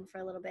one thing for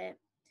a little bit.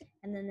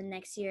 And then the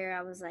next year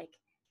I was like,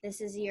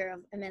 this is a year of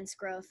immense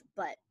growth,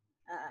 but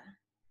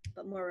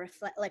more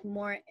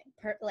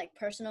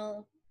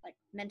personal, like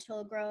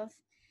mental growth.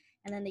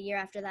 And then the year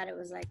after that, it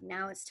was like,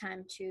 now it's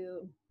time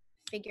to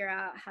figure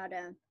out how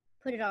to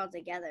put it all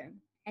together.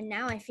 And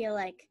now I feel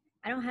like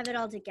I don't have it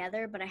all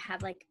together, but I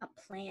have like a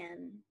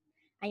plan.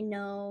 I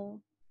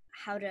know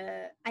how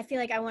to, I feel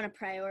like I want to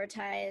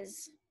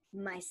prioritize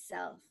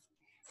myself.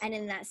 And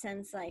in that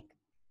sense, like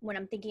when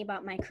I'm thinking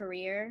about my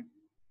career,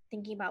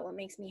 thinking about what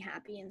makes me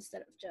happy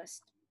instead of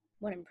just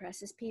what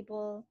impresses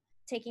people,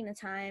 taking the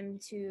time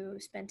to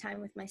spend time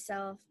with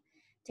myself,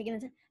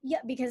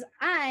 because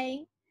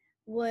I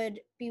would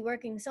be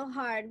working so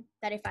hard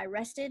that if I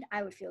rested,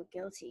 I would feel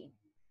guilty.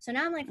 So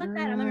now I'm like, fuck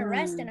that, I'm gonna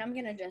rest, and I'm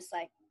gonna just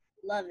like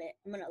love it.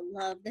 I'm gonna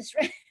love this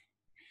rest.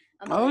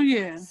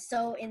 I'm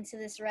so into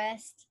this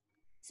rest.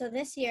 So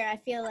this year I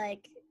feel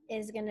like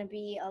is gonna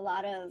be a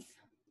lot of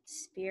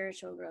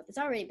spiritual growth. It's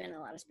already been a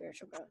lot of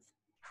spiritual growth.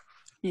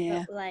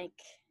 Yeah. But like,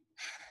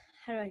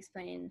 how do I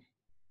explain?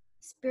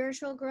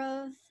 Spiritual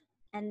growth,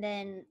 and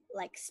then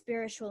like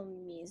spiritual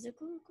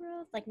musical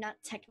growth, like not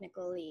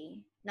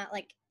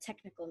like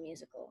technical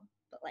musical,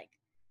 but like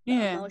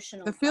the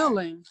emotional the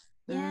feeling.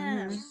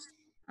 Yeah.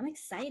 I'm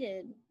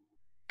excited.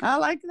 I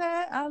like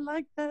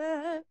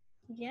that.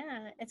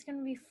 Yeah, it's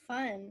gonna be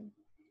fun.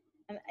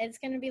 It's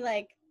gonna be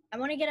like, I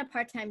want to get a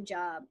part-time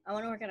job. I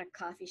want to work at a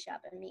coffee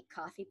shop and meet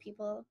coffee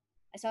people.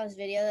 I saw this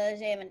video the other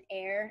day of an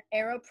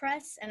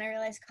AeroPress, and I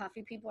realized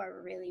coffee people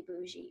are really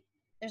bougie.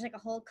 There's like a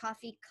whole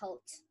coffee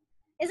cult.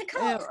 Is it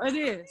cult? Yeah, it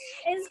is.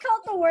 Is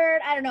cult the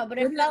word? I don't know, but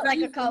it felt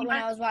like a cult when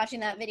I was watching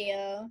that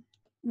video.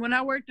 When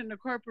I worked in the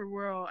corporate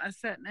world, I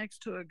sat next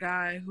to a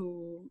guy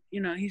who,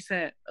 you know, he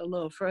sat a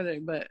little further,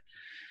 but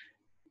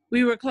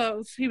we were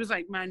close. He was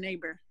like my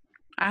neighbor.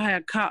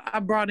 I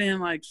brought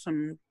in like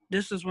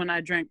this is when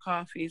I drank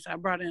coffees. I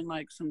brought in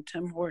like some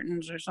Tim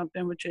Hortons or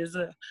something, which is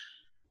a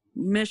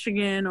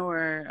Michigan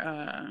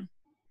or,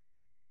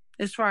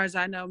 as far as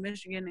I know,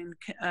 Michigan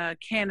and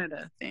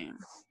Canada thing.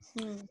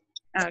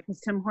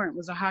 Because Tim Horton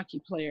was a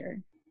hockey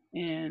player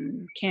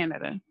in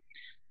Canada.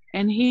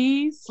 And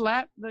he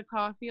slapped the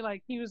coffee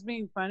like he was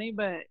being funny,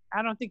 but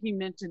I don't think he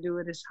meant to do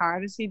it as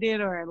hard as he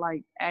did, or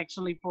like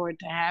actually for it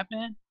to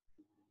happen.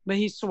 But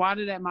he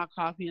swatted at my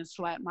coffee and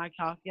slapped my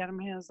coffee out of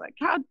my hands like,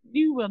 how,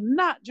 you will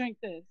not drink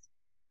this.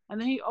 And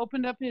then he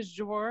opened up his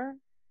drawer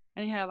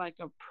and he had like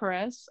a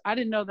press. I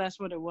didn't know that's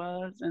what it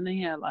was. And then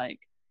he had like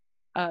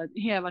a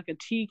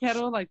tea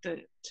kettle, like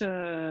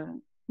the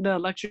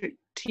electric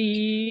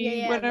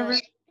tea, whatever.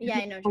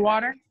 I know.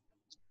 Water.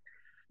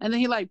 And then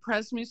he like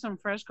pressed me some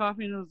fresh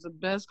coffee, and it was the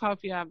best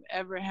coffee I've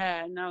ever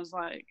had. And I was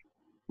like,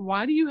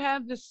 why do you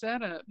have this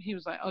setup? He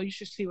was like, oh, you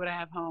should see what I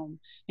have home.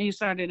 And he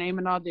started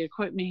naming all the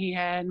equipment he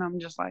had. And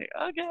I'm just like,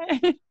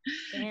 okay.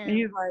 Damn. And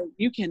he's like,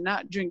 you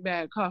cannot drink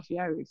bad coffee.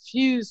 I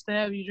refuse to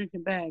have you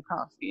drinking bad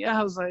coffee.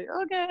 I was like,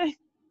 okay.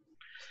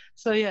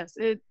 So yes,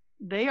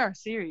 they are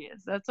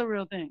serious. That's a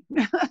real thing.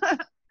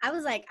 I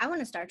was like, I want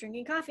to start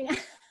drinking coffee now.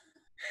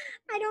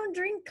 I don't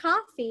drink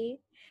coffee.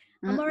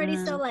 I'm already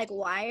so like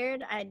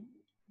wired.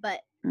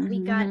 But we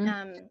got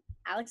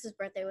Alex's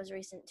birthday was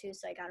recent too,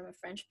 so I got him a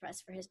French press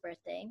for his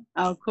birthday.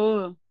 Oh,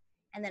 cool.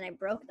 And then I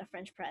broke the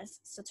French press,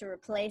 so to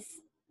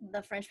replace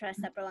the French press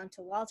that belonged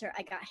to Walter,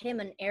 I got him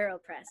an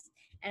AeroPress,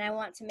 and I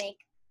want to make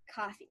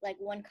coffee, like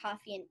one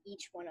coffee in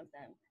each one of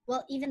them.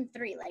 Well, even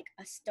three, like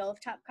a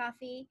stovetop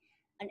coffee,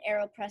 an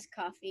AeroPress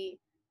coffee,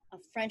 a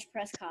French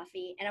press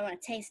coffee, and I want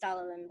to taste all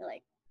of them and be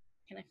like,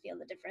 can I feel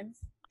the difference?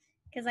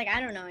 Because like I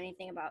don't know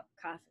anything about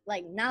coffee,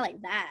 like not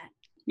like that.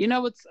 You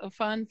know what's a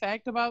fun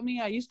fact about me?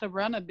 I used to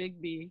run a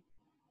Big B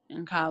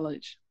in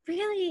college.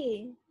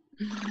 Really?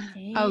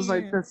 I was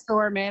like the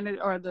store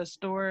manager, or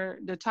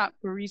the top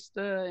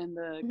barista in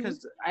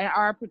because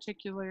our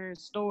particular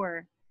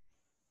store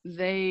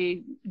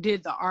they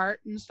did the art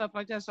and stuff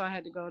like that. So I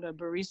had to go to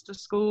barista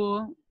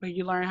school where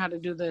you learn how to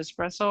do the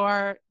espresso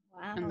art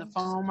and the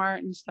foam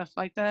art and stuff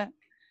like that.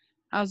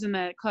 I was in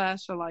that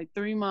class for like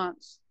 3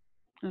 months.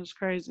 It was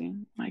crazy.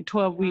 Like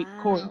 12-week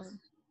course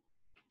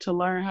to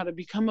learn how to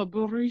become a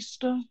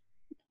barista.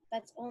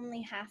 That's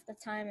only half the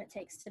time it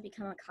takes to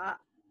become a cop.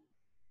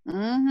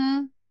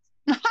 Mm-hmm.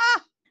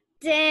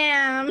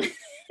 Damn.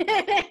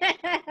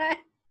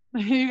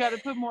 You got to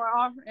put more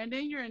off, and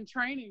then you're in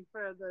training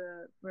for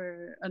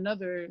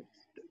another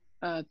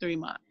 3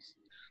 months.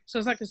 So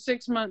it's like a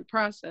 6-month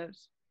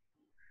process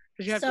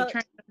because you have to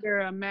train under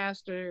a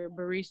master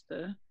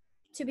barista.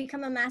 To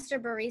become a master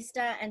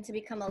barista and to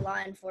become a law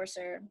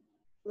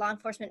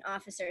enforcement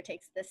officer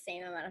takes the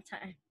same amount of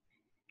time.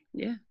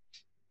 Yeah.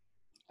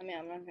 I mean,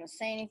 I'm not gonna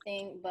say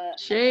anything, but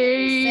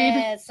Shade.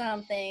 I said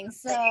something,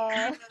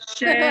 so.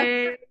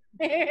 Shade.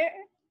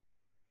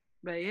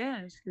 But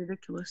yeah, it's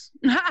ridiculous.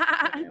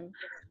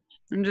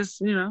 I'm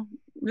just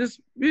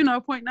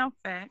pointing out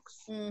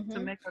facts to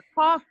make a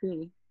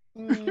coffee.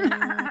 But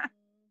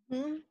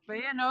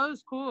yeah, no, it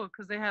was cool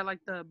because they had like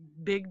the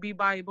Big B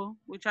Bible,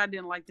 which I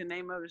didn't like the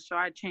name of it, so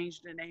I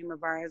changed the name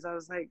of ours. I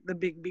was like the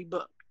Big B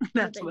book.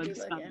 That's what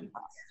it's called.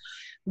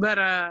 But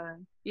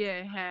yeah,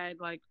 it had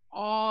like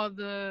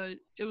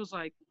it was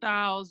like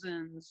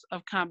thousands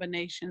of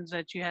combinations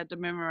that you had to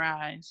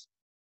memorize.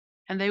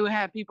 And they would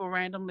have people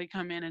randomly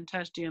come in and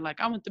test you, like,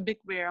 I want the big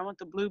bear, I want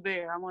the blue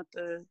bear, I want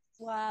the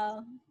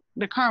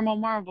caramel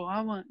marble,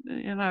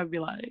 and I'd be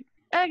like,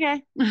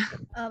 okay.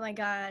 Oh my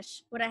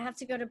gosh, would I have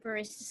to go to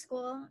barista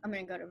school? I'm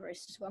gonna go to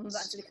barista school. I'm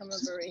about to become a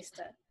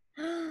barista.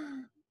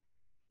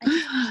 I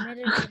just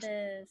committed to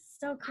this.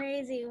 So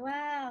crazy.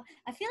 Wow.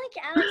 I feel like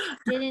Alex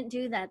didn't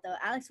do that though.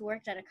 Alex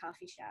worked at a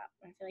coffee shop.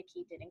 I feel like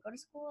he didn't go to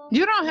school.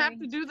 You don't have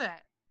to do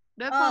that.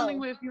 That's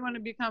only if you want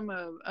to become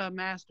a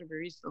master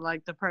barista,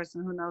 like the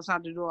person who knows how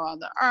to do all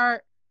the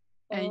art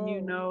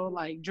and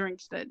like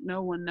drinks that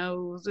no one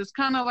knows. It's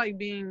kind of like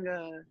being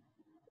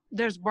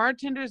there's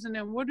bartenders, and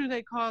then what do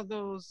they call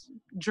those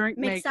drink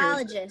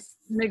mixologists?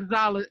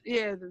 Mixologist.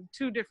 Yeah, the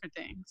two different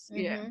things.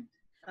 Mm-hmm. Yeah.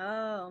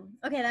 Oh,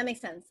 okay, that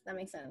makes sense.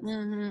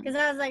 Because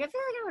I was like, I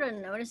feel like I would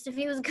have noticed if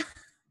he was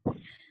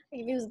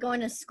going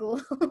to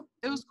school.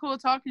 It was cool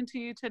talking to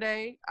you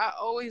today. I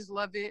always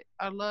love it.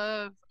 I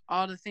love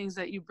all the things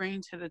that you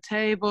bring to the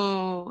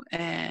table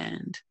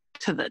and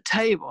to the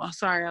table.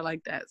 Sorry, I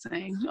like that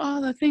saying.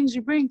 All the things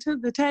you bring to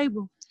the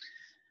table.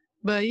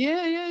 But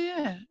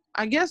yeah.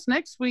 I guess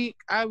next week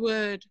I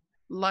would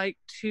like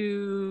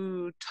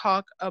to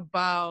talk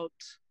about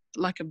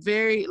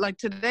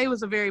today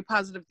was a very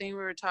positive thing. We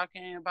were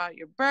talking about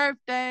your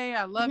birthday.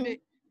 I love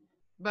it.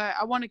 But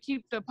I want to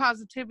keep the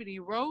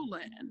positivity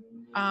rolling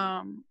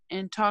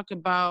and talk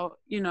about,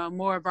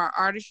 more of our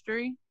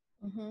artistry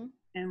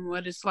and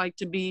what it's like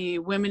to be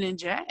women in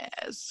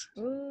jazz.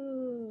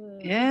 Ooh,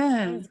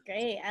 yeah. Sounds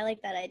great. I like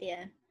that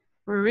idea.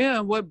 For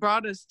real. What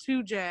brought us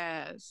to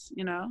jazz,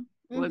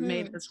 what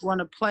made us want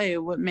to play,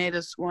 what made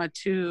us want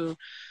to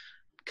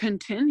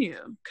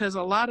continue. Because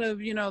a lot of,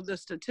 the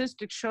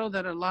statistics show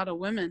that a lot of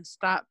women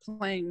stop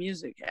playing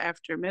music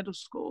after middle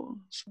school.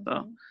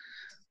 So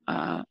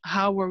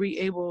how were we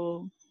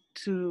able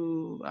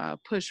to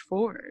push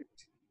forward?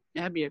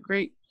 That'd be a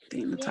great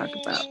thing to talk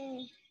about.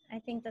 I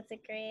think that's a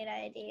great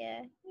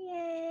idea.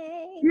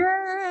 Yay!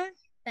 Yeah.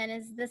 Then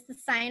is this the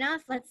sign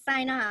off? Let's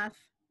sign off.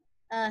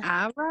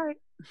 All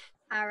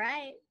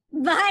right.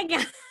 Bye,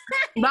 guys.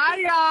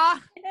 Bye, y'all.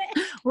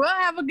 We'll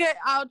have a good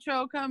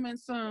outro coming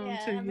soon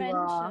to you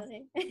all.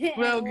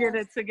 We'll get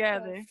it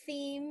together.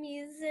 Theme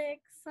music,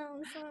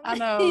 something. I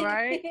know,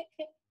 right?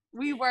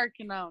 We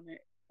working on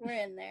it.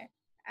 We're in there.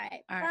 All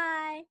right.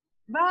 Bye.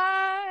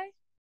 Bye.